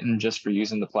that you're getting just for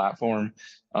using the platform.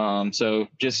 So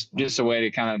just a way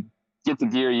to kind of get the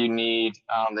gear you need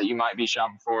that you might be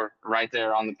shopping for right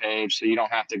there on the page. So you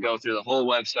don't have to go through the whole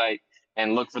website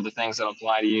and look for the things that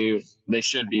apply to you. They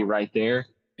should be right there.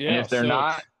 Yeah. And if they're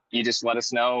not, you just let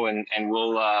us know and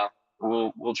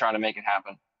we'll try to make it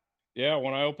happen. Yeah.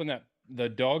 When I open the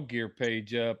dog gear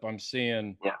page up, I'm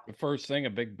seeing the first thing, a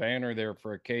big banner there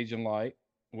for Occasion Light,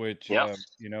 which,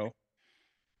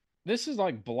 this is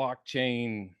like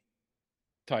blockchain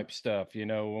type stuff,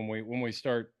 when we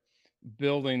start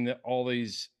building all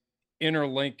these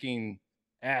interlinking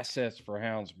assets for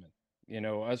houndsmen,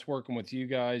 us working with you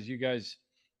guys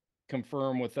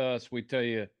confirm with us, we tell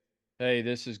you, hey,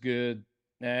 this is good.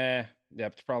 Nah,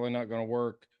 that's probably not going to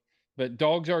work. But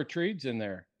Dogs Are Treats in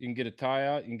there. You can get a tie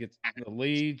out, you can get the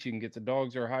leads, you can get the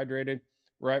Dogs Are Hydrated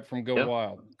right from Go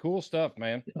Wild. Cool stuff,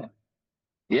 man.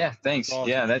 Yeah, thanks. Awesome.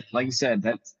 Yeah, that, like you said,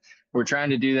 we're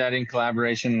trying to do that in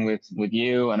collaboration with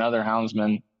you and other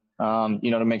houndsmen,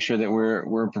 to make sure that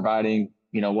we're providing,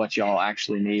 what y'all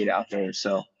actually need out there.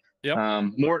 So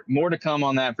more to come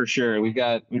on that for sure. We've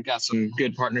got some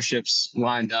good partnerships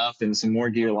lined up and some more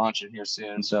gear launching here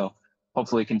soon. So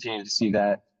hopefully continue to see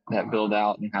that build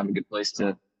out and have a good place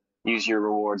to use your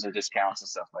rewards and discounts and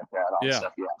stuff like that. All the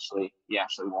stuff you actually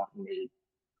want and need.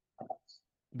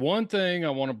 One thing I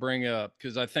want to bring up,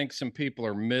 because I think some people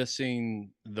are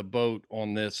missing the boat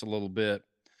on this a little bit.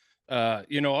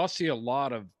 I'll see a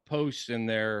lot of posts in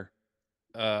there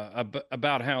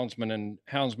about houndsmen and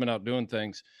houndsmen out doing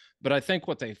things. But I think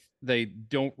what they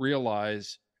don't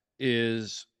realize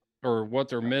is, or what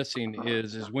they're missing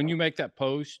is when you make that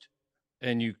post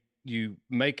and you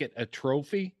make it a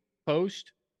trophy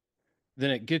post,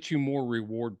 then it gets you more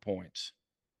reward points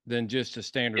than just a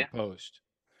standard post.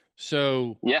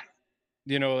 So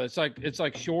it's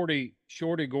like Shorty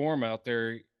Gorm out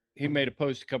there. He made a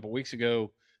post a couple weeks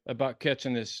ago about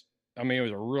catching this. I mean, it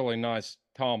was a really nice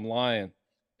Tom lion,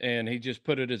 and he just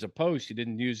put it as a post. He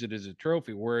didn't use it as a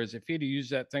trophy. Whereas if he'd used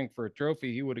that thing for a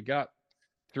trophy, he would have got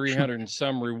 300 and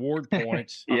some reward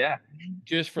points.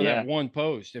 Just for that one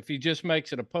post. If he just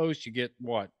makes it a post, you get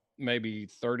maybe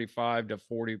 35 to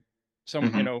 40,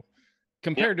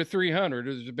 compared to 300,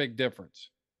 there's a big difference.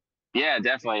 Yeah,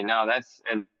 definitely. No, that's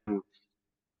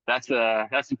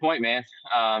the point, man.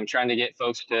 Trying to get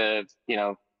folks to,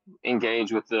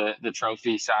 engage with the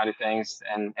trophy side of things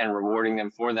and rewarding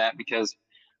them for that, because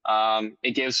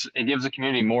it gives the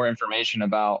community more information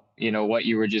about, what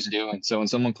you were just doing. So when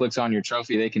someone clicks on your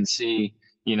trophy, they can see,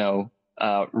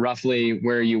 roughly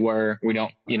where you were. We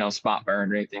don't, spot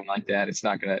burn or anything like that.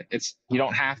 You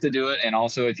don't have to do it. And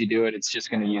also if you do it, it's just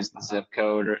going to use the zip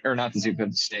code or not the zip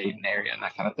code, the state and area and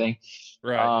that kind of thing.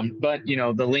 Right. But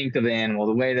the length of the animal,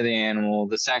 the weight of the animal,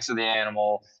 the sex of the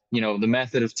animal, the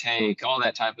method of take, all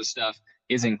that type of stuff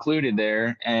is included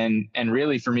there. And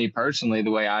really for me personally,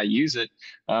 the way I use it,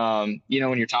 when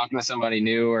you're talking to somebody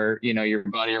new or, your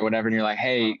buddy or whatever, and you're like,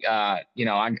 hey, I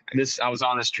was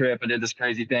on this trip, I did this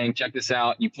crazy thing, check this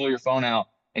out. You pull your phone out,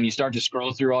 and you start to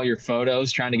scroll through all your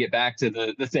photos trying to get back to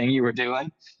the thing you were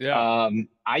doing. Yeah.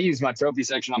 I use my trophy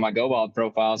section on my GoBall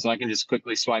profile, so I can just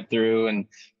quickly swipe through and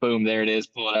boom, there it is,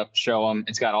 pull it up, show them.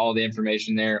 It's got all the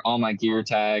information there, all my gear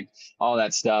tag, all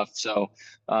that stuff. So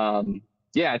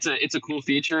yeah, it's a cool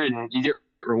feature, and you get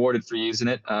rewarded for using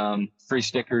it. Free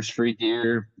stickers, free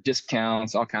gear,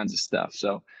 discounts, all kinds of stuff.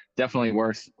 So definitely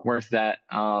worth that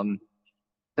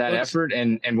effort.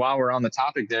 And while we're on the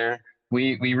topic there,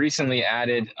 we recently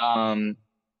added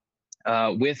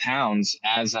with hounds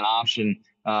as an option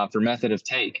for method of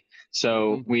take.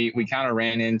 So we kind of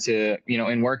ran into,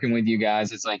 in working with you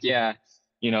guys, it's like, yeah,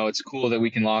 it's cool that we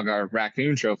can log our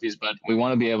raccoon trophies, but we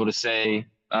want to be able to say,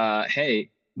 hey,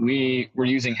 we're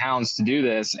using hounds to do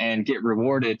this and get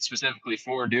rewarded specifically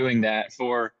for doing that,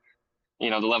 for the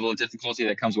level of difficulty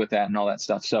that comes with that and all that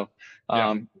stuff. So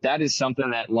that is something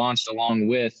that launched along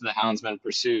with the Houndsman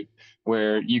Pursuit,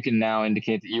 where you can now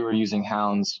indicate that you are using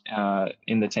hounds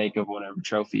in the take of whatever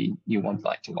trophy you would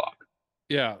like to log.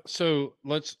 Yeah. So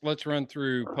let's run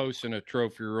through posting a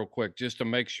trophy real quick, just to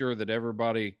make sure that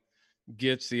everybody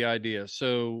gets the idea.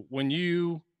 So when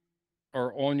you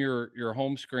are on your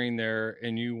home screen there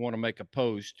and you want to make a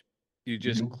post, you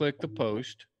just click the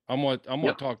post. I'm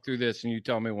gonna talk through this and you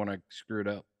tell me when I screwed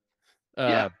up.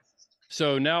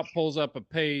 So now it pulls up a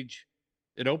page.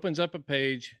 It opens up a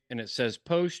page and it says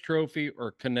post trophy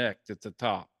or connect at the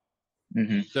top.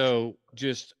 So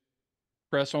just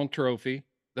press on trophy.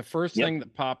 The first thing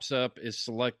that pops up is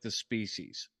select the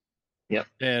species.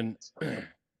 And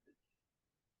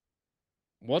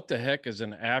what the heck is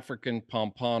an African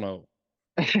pompano?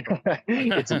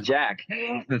 It's a jack.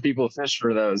 The people fish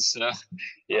for those. So,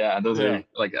 those are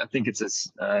like, I think it's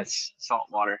a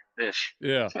saltwater fish.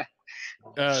 So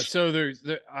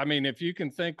I mean, if you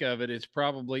can think of it, it's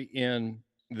probably in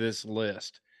this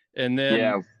list. And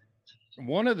then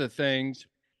one of the things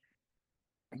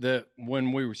that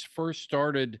when we first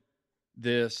started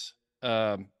this,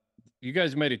 you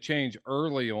guys made a change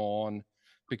early on,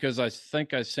 because I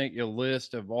think I sent you a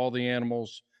list of all the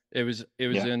animals. It was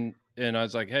in, and I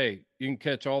was like, hey, you can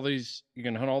catch all these, you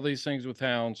can hunt all these things with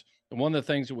hounds. And one of the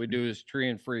things that we do is tree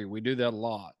and free. We do that a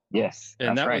lot.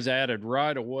 And that was added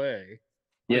right away.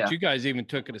 But you guys even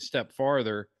took it a step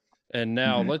farther. And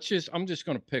now I'm just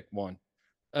going to pick one.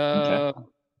 I'm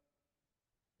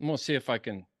going to see if I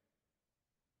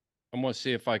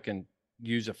can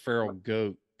use a feral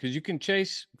goat, because you can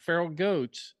chase feral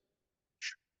goats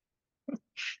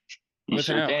with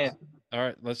hounds. All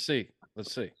right, let's see.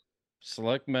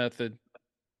 Select method.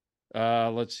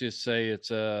 Let's just say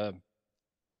let's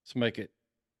make it.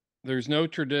 There's no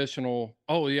traditional.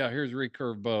 Oh yeah, here's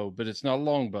recurve bow, but it's not a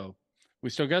long bow.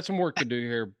 We still got some work to do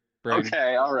here, Brady.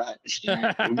 Okay, all right. We'll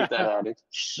get that added.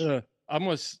 I'm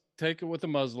gonna take it with the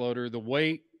muzzleloader. The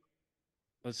weight.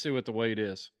 Let's see what the weight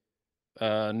is.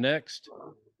 Next.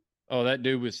 Oh, that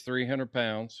dude was 300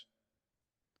 pounds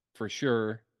for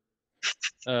sure.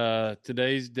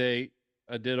 Today's date.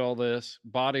 I did all this.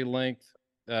 Body length,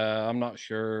 I'm not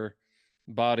sure.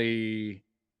 Body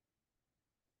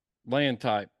land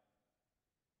type.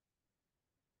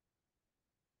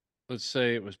 Let's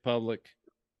say it was public.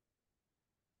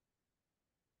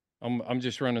 I'm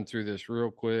just running through this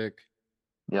real quick.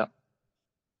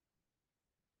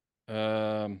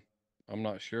 I'm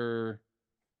not sure.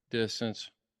 Distance,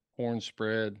 horn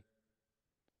spread.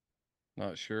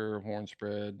 Not sure. Horn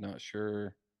spread, not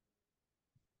sure.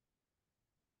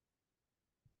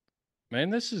 Man,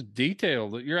 this is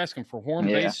detailed. You're asking for horn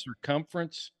base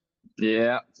circumference.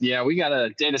 Yeah. We got a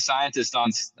data scientist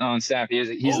on staff. He's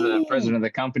the president of the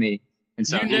company, and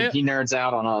so he nerds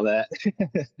out on all that.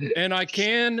 And I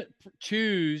can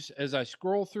choose as I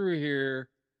scroll through here.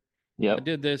 I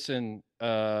did this in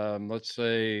let's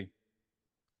say,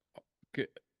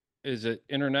 is it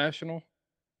international?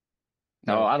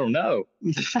 No, I don't know.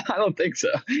 I don't think so.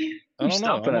 You're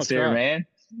stumping us here, man.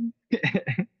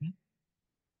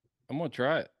 I'm going to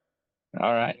try it.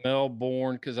 All right.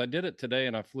 Melbourne, because I did it today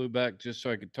and I flew back just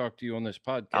so I could talk to you on this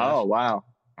podcast. Oh, wow.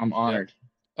 I'm honored.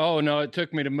 Oh, no, it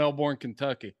took me to Melbourne,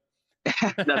 Kentucky.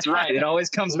 That's right. It always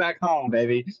comes back home,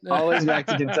 baby. Always back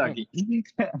to Kentucky.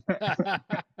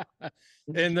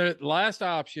 And the last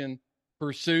option,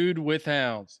 pursued with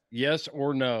hounds. Yes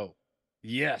or no?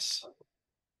 Yes.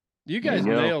 You guys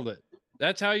nailed it.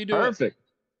 That's how you do it. Perfect.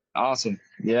 Awesome.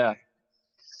 Yeah.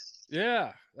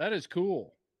 Yeah, that is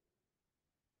cool.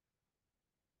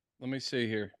 Let me see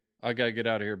here. I got to get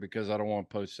out of here because I don't want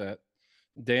to post that.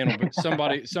 Dan, but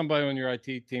somebody on your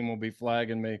IT team will be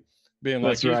flagging me, being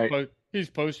like, he's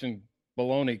posting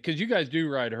baloney. Because you guys do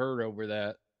ride herd over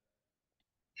that.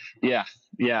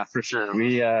 Yeah, for sure.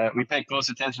 We pay close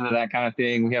attention to that kind of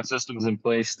thing. We have systems in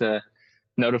place to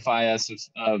notify us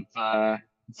of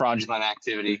fraudulent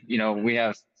activity. We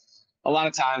have a lot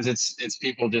of times it's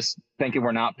people just thinking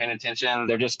we're not paying attention.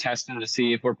 They're just testing to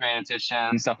see if we're paying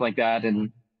attention, stuff like that,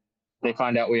 and they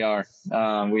find out we are.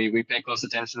 We pay close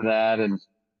attention to that, and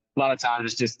a lot of times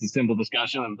it's just a simple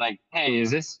discussion of like, hey,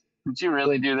 did you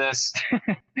really do this?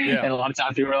 Yeah. And a lot of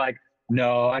times people are like,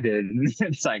 no, I didn't.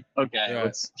 It's like, okay,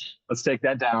 Right. let's take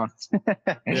that down.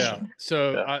 Yeah.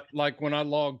 So Yeah. like when I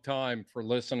log time for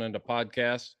listening to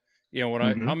podcasts, when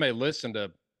Mhm. I may listen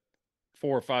to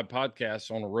 4 or 5 podcasts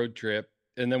on a road trip.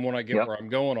 And then when I get Yep. where I'm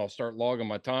going, I'll start logging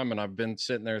my time. And I've been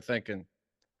sitting there thinking,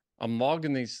 I'm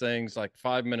logging these things like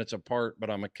 5 minutes apart, but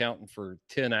I'm accounting for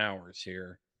 10 hours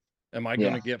here. Am I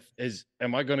going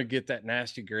to get that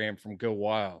nasty gram from Go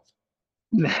Wild?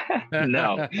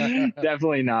 No,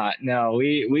 definitely not. No,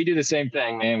 we do the same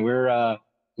thing, man.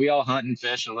 We all hunt and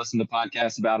fish and listen to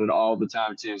podcasts about it all the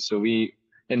time too. So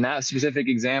in that specific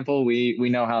example, we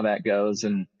know how that goes,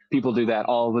 and people do that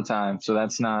all the time. So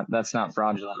that's not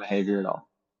fraudulent behavior at all.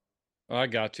 I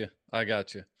got you.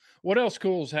 What else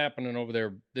cool is happening over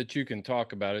there that you can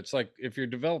talk about? It's like if you're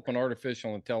developing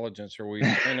artificial intelligence, or we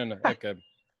planning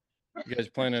you guys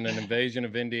planning an invasion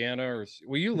of Indiana, or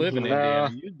you live in Indiana,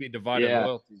 you'd be divided Yeah.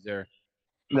 loyalties there.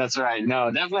 That's right.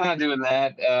 No, definitely not doing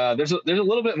that. There's a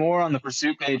little bit more on the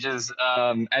pursuit pages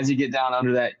as you get down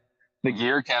under the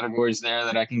gear categories there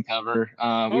that I can cover.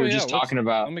 We were just talking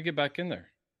about. Let me get back in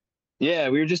there. Yeah,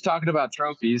 we were just talking about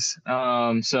trophies.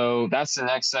 So that's the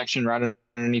next section right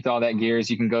underneath all that gear. Is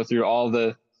you can go through all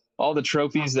the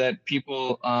trophies that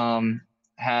people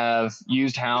have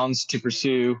used hounds to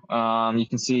pursue. You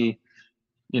can see,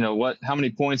 how many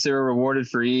points they were rewarded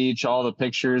for each, all the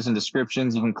pictures and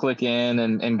descriptions. You can click in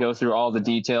and go through all the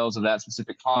details of that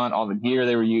specific hunt, all the gear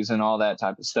they were using, all that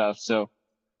type of stuff. So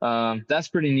that's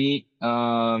pretty neat.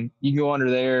 You can go under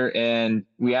there, and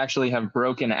we actually have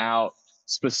broken out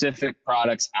specific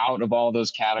products out of all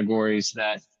those categories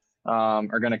that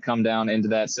are going to come down into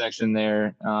that section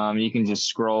there. You can just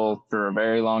scroll for a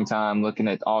very long time looking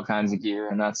at all kinds of gear,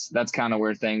 and that's kind of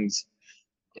where things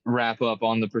wrap up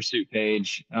on the pursuit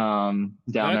page down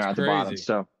there at the bottom.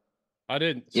 So I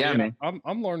didn't. Yeah, man.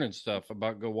 I'm learning stuff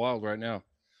about Go Wild right now.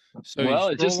 So well,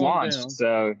 it just launched, down.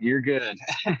 so you're good.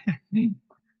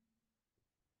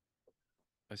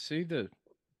 I see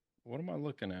what am I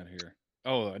looking at here?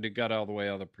 Oh, I got all the way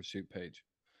out of the pursuit page.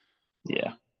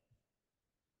 Yeah.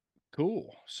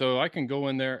 Cool. So I can go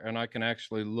in there and I can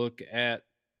actually look at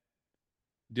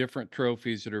different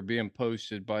trophies that are being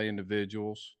posted by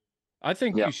individuals. I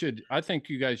think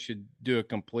you guys should do a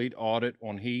complete audit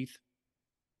on Heath.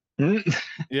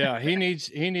 Yeah, he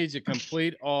needs a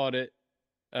complete audit.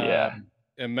 And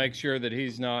make sure that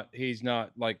he's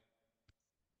not like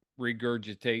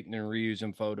regurgitating and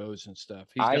reusing photos and stuff.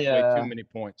 He's got way too many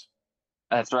points.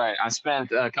 That's right. I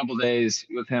spent a couple days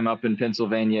with him up in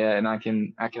Pennsylvania, and I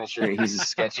can assure you he's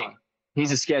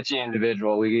a sketchy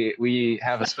individual. We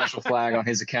have a special flag on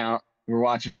his account. We're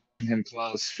watching him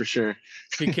close for sure.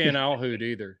 He can't owl hoot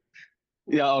either.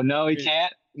 Oh no, he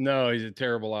can't. No, he's a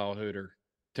terrible owl hooter.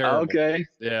 Terrible. Okay.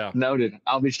 Yeah. Noted.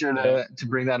 I'll be sure to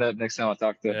bring that up next time I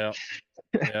talk to him. Yeah.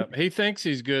 Yeah. He thinks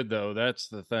he's good though. That's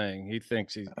the thing. He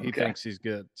thinks he's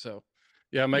good. So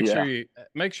yeah, make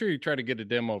sure you try to get a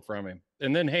demo from him,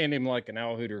 and then hand him like an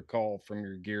owl hooter call from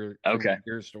your gear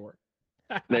store.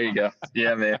 There you go.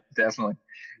 Yeah, man, definitely.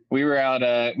 We were out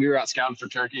scouting for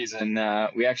turkeys, and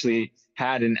we actually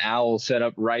had an owl set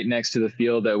up right next to the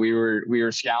field that we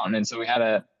were scouting, and so we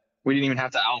didn't even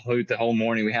have to owl hoot the whole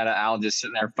morning. We had an owl just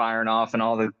sitting there firing off, and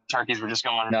all the turkeys were just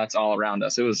going nuts all around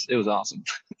us. It was awesome.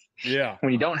 Yeah.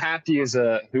 When you don't have to use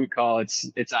a hoot call,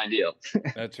 it's ideal.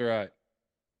 That's right.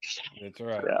 That's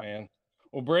right, Yeah. man.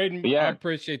 Well, Braden, Yeah. I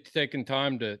appreciate you taking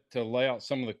time to lay out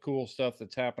some of the cool stuff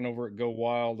that's happened over at Go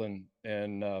Wild, and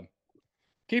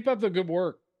keep up the good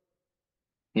work.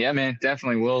 Yeah, man,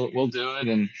 definitely. We'll do it,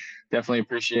 and definitely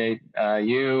appreciate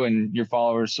you and your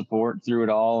followers' support through it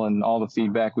all and all the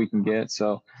feedback we can get.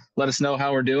 So let us know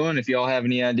how we're doing. If y'all have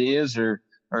any ideas or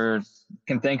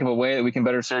can think of a way that we can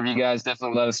better serve you guys,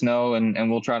 definitely let us know,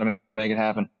 and we'll try to make it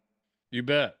happen. You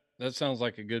bet. That sounds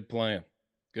like a good plan.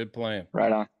 Good plan.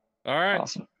 Right on. All right.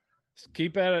 Awesome.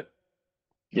 Keep at it.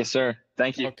 Yes, sir.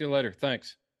 Thank you. Talk to you later.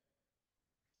 Thanks.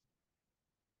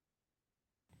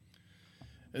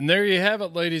 And there you have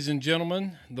it, ladies and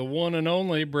gentlemen, the one and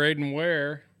only Braden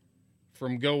Ware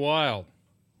from Go Wild.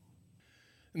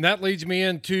 And that leads me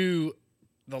into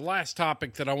the last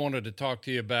topic that I wanted to talk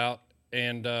to you about,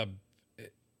 and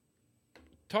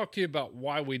talk to you about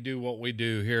why we do what we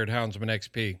do here at Houndsman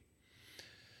XP.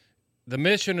 the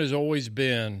mission has always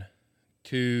been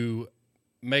to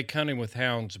make hunting with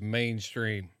hounds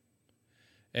mainstream.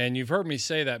 And you've heard me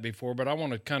say that before, but I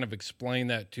want to kind of explain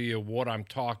that to you, what I'm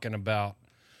talking about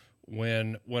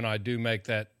when I do make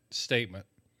that statement.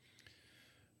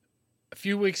 A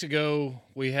few weeks ago,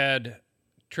 we had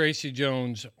Tracy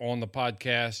Jones on the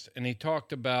podcast, and he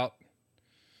talked about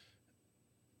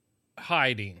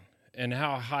hiding and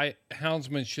how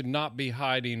houndsmen should not be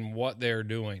hiding what they're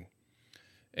doing.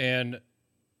 And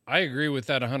I agree with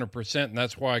that 100%, and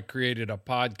that's why I created a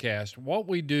podcast. What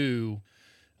we do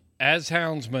as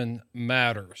houndsmen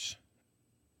matters.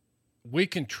 We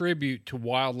contribute to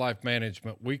wildlife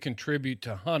management. We contribute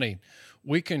to hunting.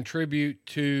 We contribute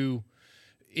to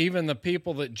even the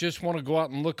people that just want to go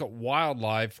out and look at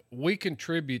wildlife. We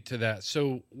contribute to that.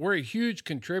 So we're a huge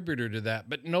contributor to that,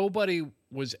 but nobody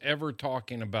was ever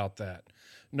talking about that.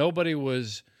 Nobody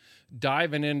was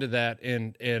diving into that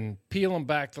and peeling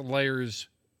back the layers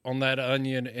on that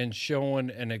onion and showing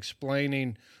and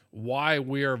explaining why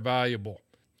we are valuable.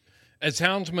 As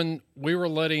houndsmen, we were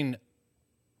letting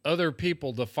other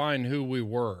people define who we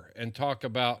were and talk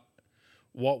about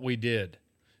what we did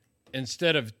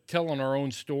instead of telling our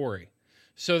own story.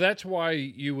 So that's why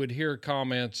you would hear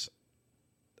comments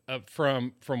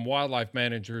from wildlife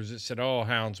managers that said, oh,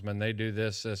 houndsmen, they do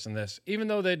this, this, and this, even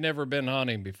though they'd never been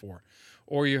hunting before.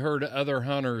 Or you heard other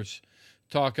hunters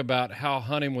talk about how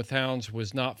hunting with hounds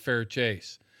was not fair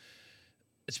chase.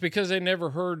 It's because they never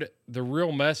heard the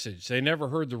real message. They never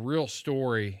heard the real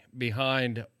story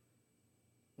behind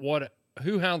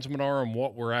who houndsmen are and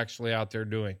what we're actually out there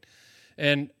doing.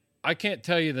 And I can't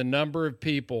tell you the number of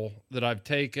people that I've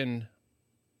taken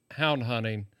hound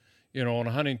hunting, on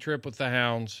a hunting trip with the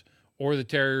hounds or the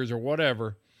terriers or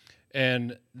whatever,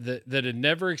 and that had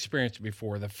never experienced it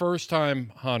before. The first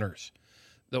time hunters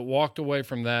that walked away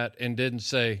from that and didn't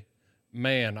say,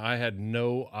 man, I had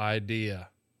no idea.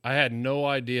 I had no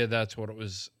idea that's what it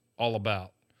was all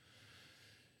about.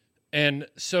 And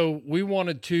so we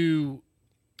wanted to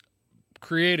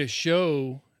create a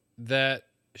show that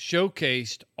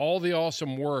showcased all the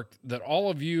awesome work that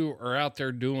all of you are out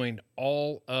there doing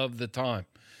all of the time.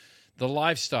 The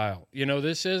lifestyle,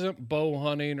 this isn't bow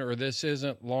hunting or this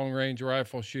isn't long range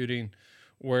rifle shooting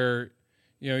where,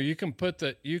 you can put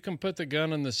the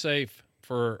gun in the safe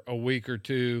for a week or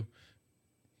two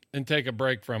and take a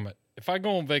break from it. If I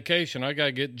go on vacation, I got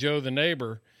to get Joe the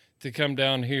neighbor to come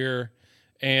down here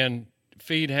and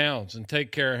feed hounds and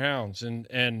take care of hounds.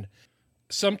 And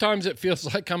sometimes it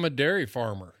feels like I'm a dairy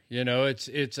farmer.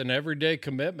 It's an everyday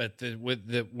commitment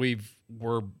that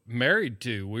we're married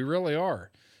to. We really are.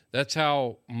 That's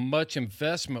how much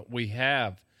investment we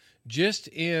have just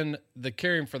in the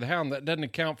caring for the hound. That doesn't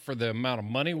account for the amount of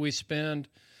money we spend,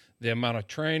 the amount of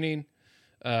training,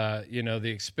 the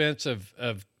expense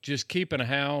of just keeping a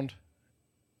hound.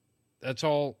 That's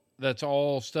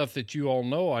all stuff that you all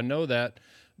know. I know that.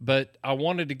 But I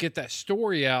wanted to get that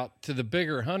story out to the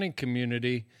bigger hunting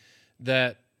community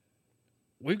that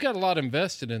we've got a lot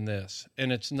invested in this.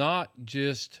 And it's not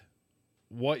just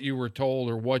what you were told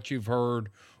or what you've heard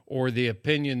or the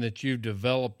opinion that you've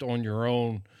developed on your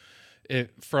own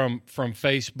from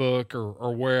Facebook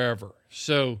or wherever.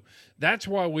 So that's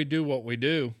why we do what we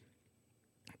do.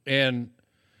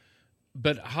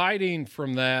 But hiding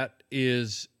from that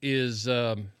is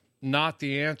not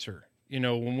the answer.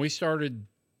 When we started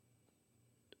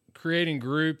creating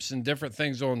groups and different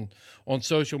things on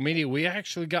social media, we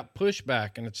actually got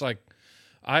pushback. And it's like,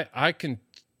 I can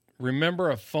remember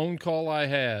a phone call I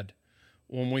had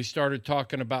when we started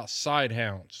talking about side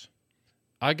hounds.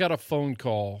 I got a phone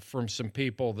call from some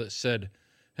people that said,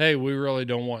 hey, we really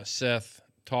don't want Seth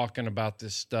talking about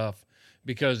this stuff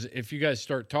because if you guys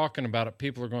start talking about it,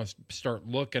 people are going to start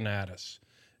looking at us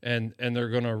and they're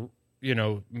going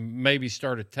to, maybe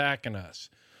start attacking us.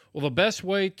 Well, the best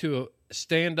way to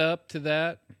stand up to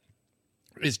that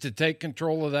is to take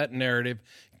control of that narrative,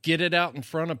 get it out in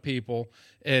front of people,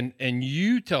 and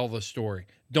you tell the story.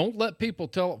 Don't let people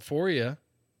tell it for you.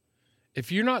 If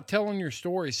you're not telling your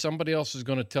story, somebody else is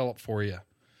going to tell it for you.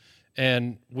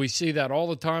 And we see that all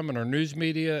the time in our news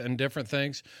media and different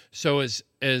things. So as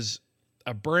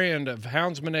a brand of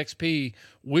Houndsman XP,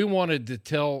 we wanted to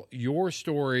tell your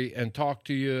story and talk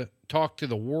to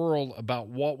the world about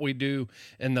what we do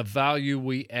and the value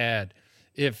we add.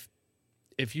 If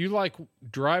you like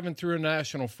driving through a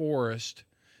national forest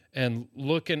and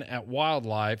looking at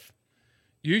wildlife,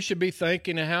 you should be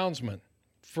thanking a houndsman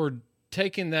for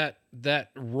taking that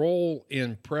role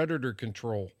in predator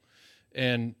control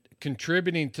and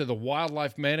contributing to the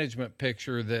wildlife management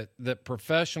picture that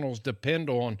professionals depend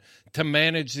on to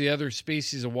manage the other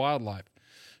species of wildlife.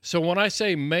 So when I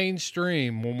say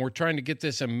mainstream, when we're trying to get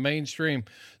this in mainstream,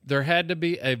 there had to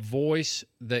be a voice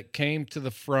that came to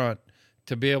the front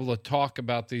to be able to talk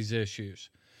about these issues.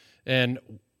 And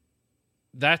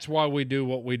that's why we do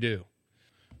what we do.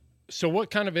 So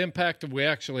what kind of impact have we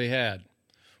actually had?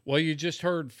 Well, you just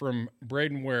heard from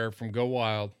Braden Ware from Go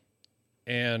Wild,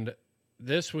 and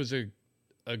this was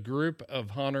a group of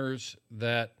hunters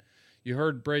that you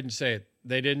heard Braden say it.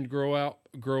 They didn't grow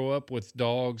up with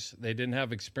dogs. They didn't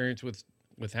have experience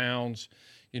with hounds,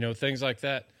 things like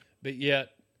that. But yet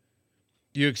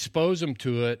you expose them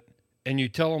to it and you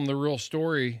tell them the real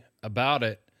story about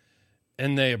it,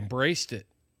 and they embraced it.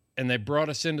 And they brought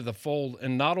us into the fold,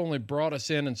 and not only brought us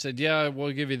in and said, yeah,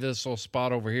 we'll give you this little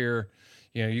spot over here.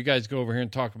 You guys go over here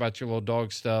and talk about your little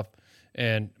dog stuff.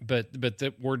 But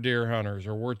that we're deer hunters,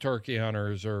 or we're turkey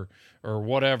hunters, or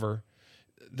whatever.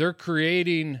 They're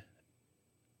creating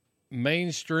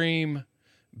mainstream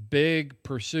big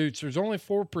pursuits. There's only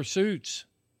 4 pursuits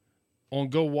on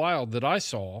Go Wild that I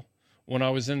saw when I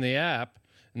was in the app,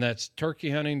 and that's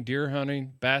turkey hunting, deer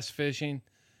hunting, bass fishing,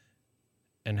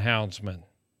 and houndsmen.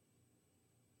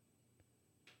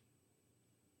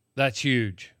 That's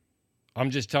huge. I'm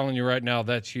just telling you right now,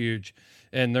 that's huge.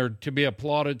 And they're to be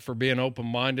applauded for being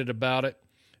open-minded about it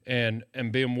and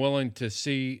being willing to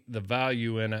see the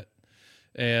value in it.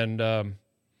 And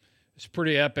it's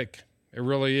pretty epic. It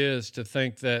really is, to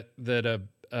think that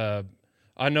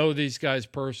I know these guys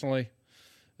personally.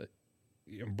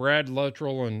 Brad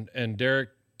Luttrell and Derek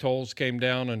Tolles came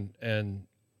down, and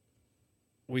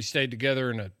we stayed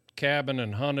together in a cabin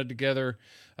and hunted together.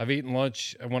 I've eaten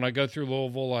lunch. When I go through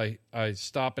Louisville, I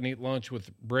stop and eat lunch with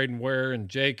Braden Ware and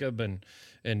Jacob and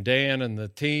Dan and the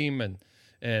team,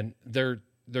 and they're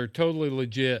totally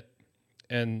legit,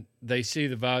 and they see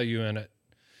the value in it.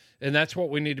 And that's what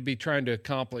we need to be trying to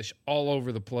accomplish all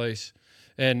over the place.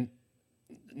 And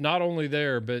not only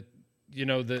there, but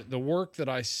the work that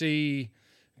I see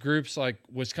groups like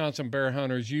Wisconsin Bear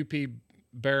Hunters, UP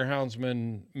Bear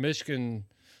Houndsmen, Michigan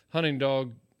Hunting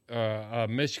Dog,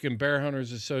 Michigan Bear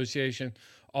Hunters Association,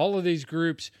 all of these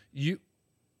groups, you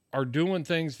are doing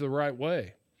things the right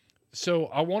way. So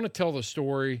I want to tell the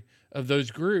story of those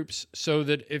groups so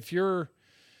that if you're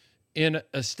in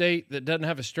a state that doesn't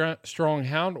have a strong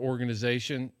hound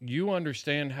organization, you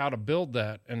understand how to build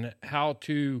that and how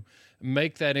to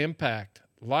make that impact,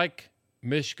 like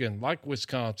Michigan, like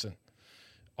Wisconsin,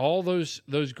 all those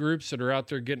groups that are out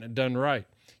there getting it done right.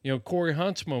 Corey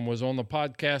Huntsman was on the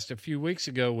podcast a few weeks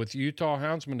ago with Utah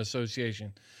Houndsman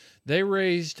Association. They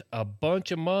raised a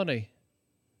bunch of money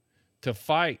to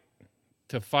fight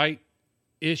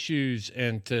issues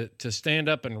and to stand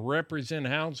up and represent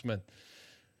houndsmen.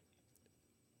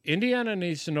 Indiana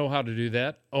needs to know how to do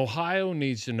that. Ohio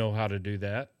needs to know how to do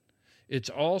that. It's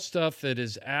all stuff that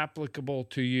is applicable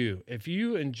to you. If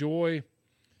you enjoy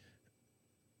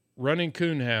running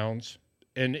coon hounds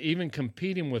and even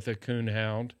competing with a coon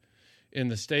hound in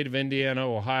the state of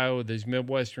Indiana, Ohio, these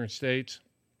Midwestern states,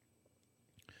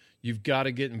 you've got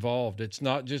to get involved. It's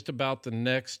not just about the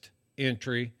next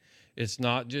entry. It's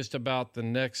not just about the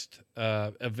next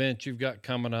event you've got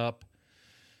coming up.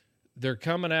 They're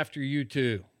coming after you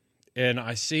too. And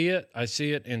I see it. I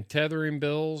see it in tethering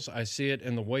bills. I see it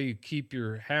in the way you keep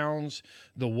your hounds,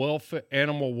 the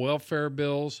animal welfare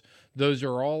bills. Those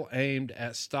are all aimed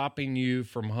at stopping you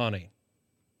from hunting.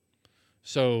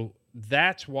 So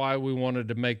that's why we wanted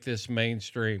to make this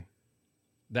mainstream.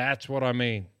 That's what I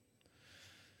mean.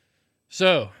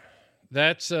 So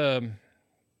that's a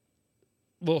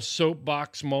little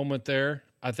soapbox moment there.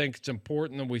 I think it's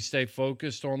important that we stay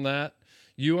focused on that.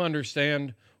 You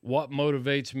understand what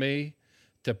motivates me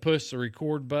to push the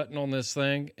record button on this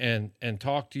thing and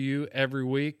talk to you every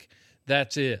week.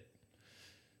 That's it.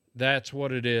 That's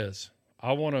what it is.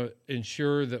 I want to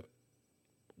ensure that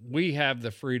we have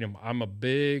the freedom. I'm a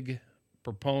big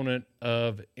proponent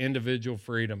of individual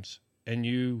freedoms. And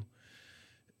you,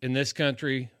 in this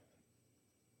country,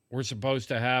 we're supposed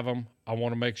to have them. I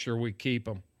want to make sure we keep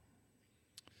them.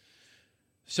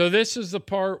 So this is the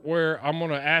part where I'm going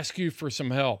to ask you for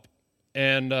some help.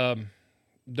 And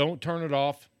don't turn it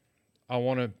off. I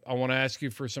want to ask you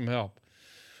for some help.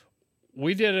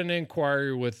 We did an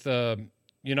inquiry with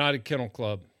United Kennel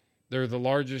Club. They're the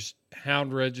largest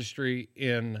hound registry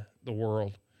in the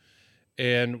world.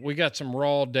 And we got some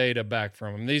raw data back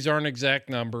from them. These aren't exact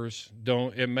numbers.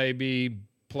 It may be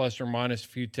plus or minus a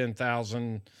few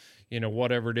 10,000,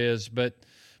 whatever it is. But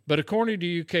according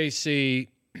to UKC,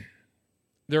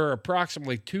 there are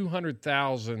approximately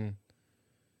 200,000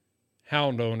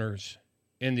 hound owners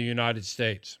in the United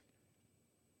States.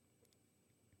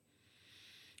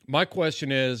 My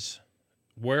question is,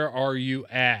 Where are you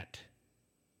at?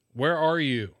 Where are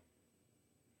you?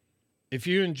 If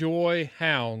you enjoy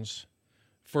hounds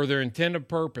for their intended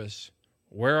purpose,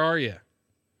 where are you?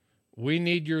 We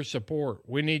need your support.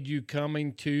 We need you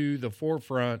coming to the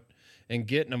forefront and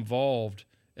getting involved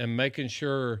and making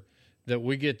sure that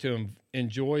we get to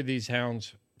enjoy these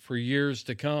hounds for years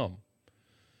to come.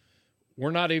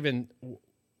 We're not even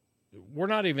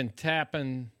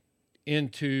tapping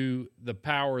into the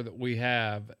power that we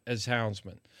have as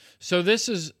houndsmen. So this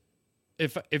is,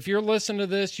 if you're listening to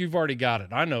this, you've already got it.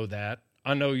 I know that.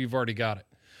 I know you've already got it.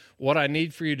 What I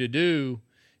need for you to do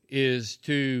is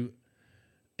to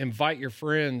invite your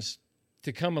friends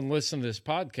to come and listen to this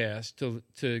podcast,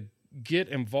 to get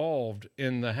involved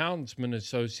in the Houndsman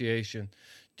Association,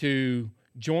 to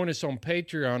join us on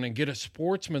Patreon and get a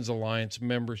Sportsman's Alliance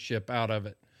membership out of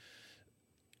it.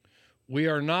 We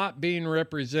are not being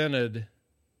represented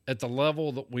at the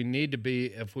level that we need to be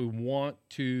if we want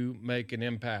to make an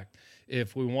impact,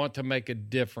 if we want to make a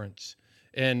difference.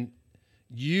 And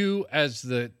you, as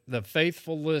the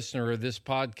faithful listener of this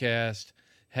podcast,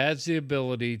 has the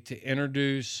ability to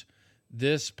introduce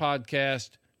this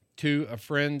podcast to a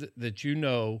friend that you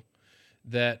know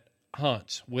that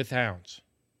hunts with hounds.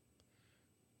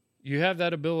 You have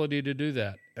that ability to do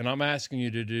that, and I'm asking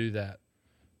you to do that.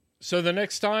 So the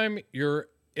next time you're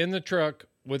in the truck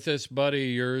with this buddy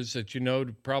of yours that you know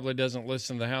probably doesn't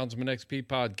listen to the Houndsman XP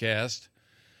podcast,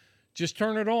 just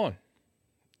turn it on.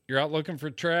 You're out looking for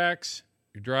tracks.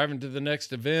 You're driving to the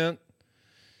next event.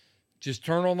 Just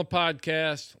turn on the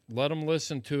podcast, let them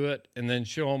listen to it, and then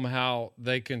show them how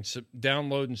they can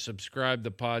download and subscribe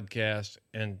the podcast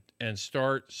and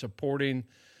start supporting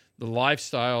the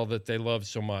lifestyle that they love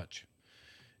so much.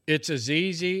 It's as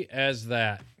easy as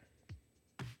that.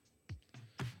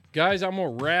 Guys, I'm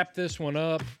going to wrap this one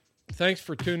up. Thanks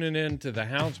for tuning in to the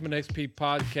Houndsman XP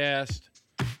podcast.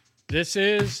 This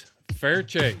is Fair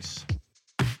Chase.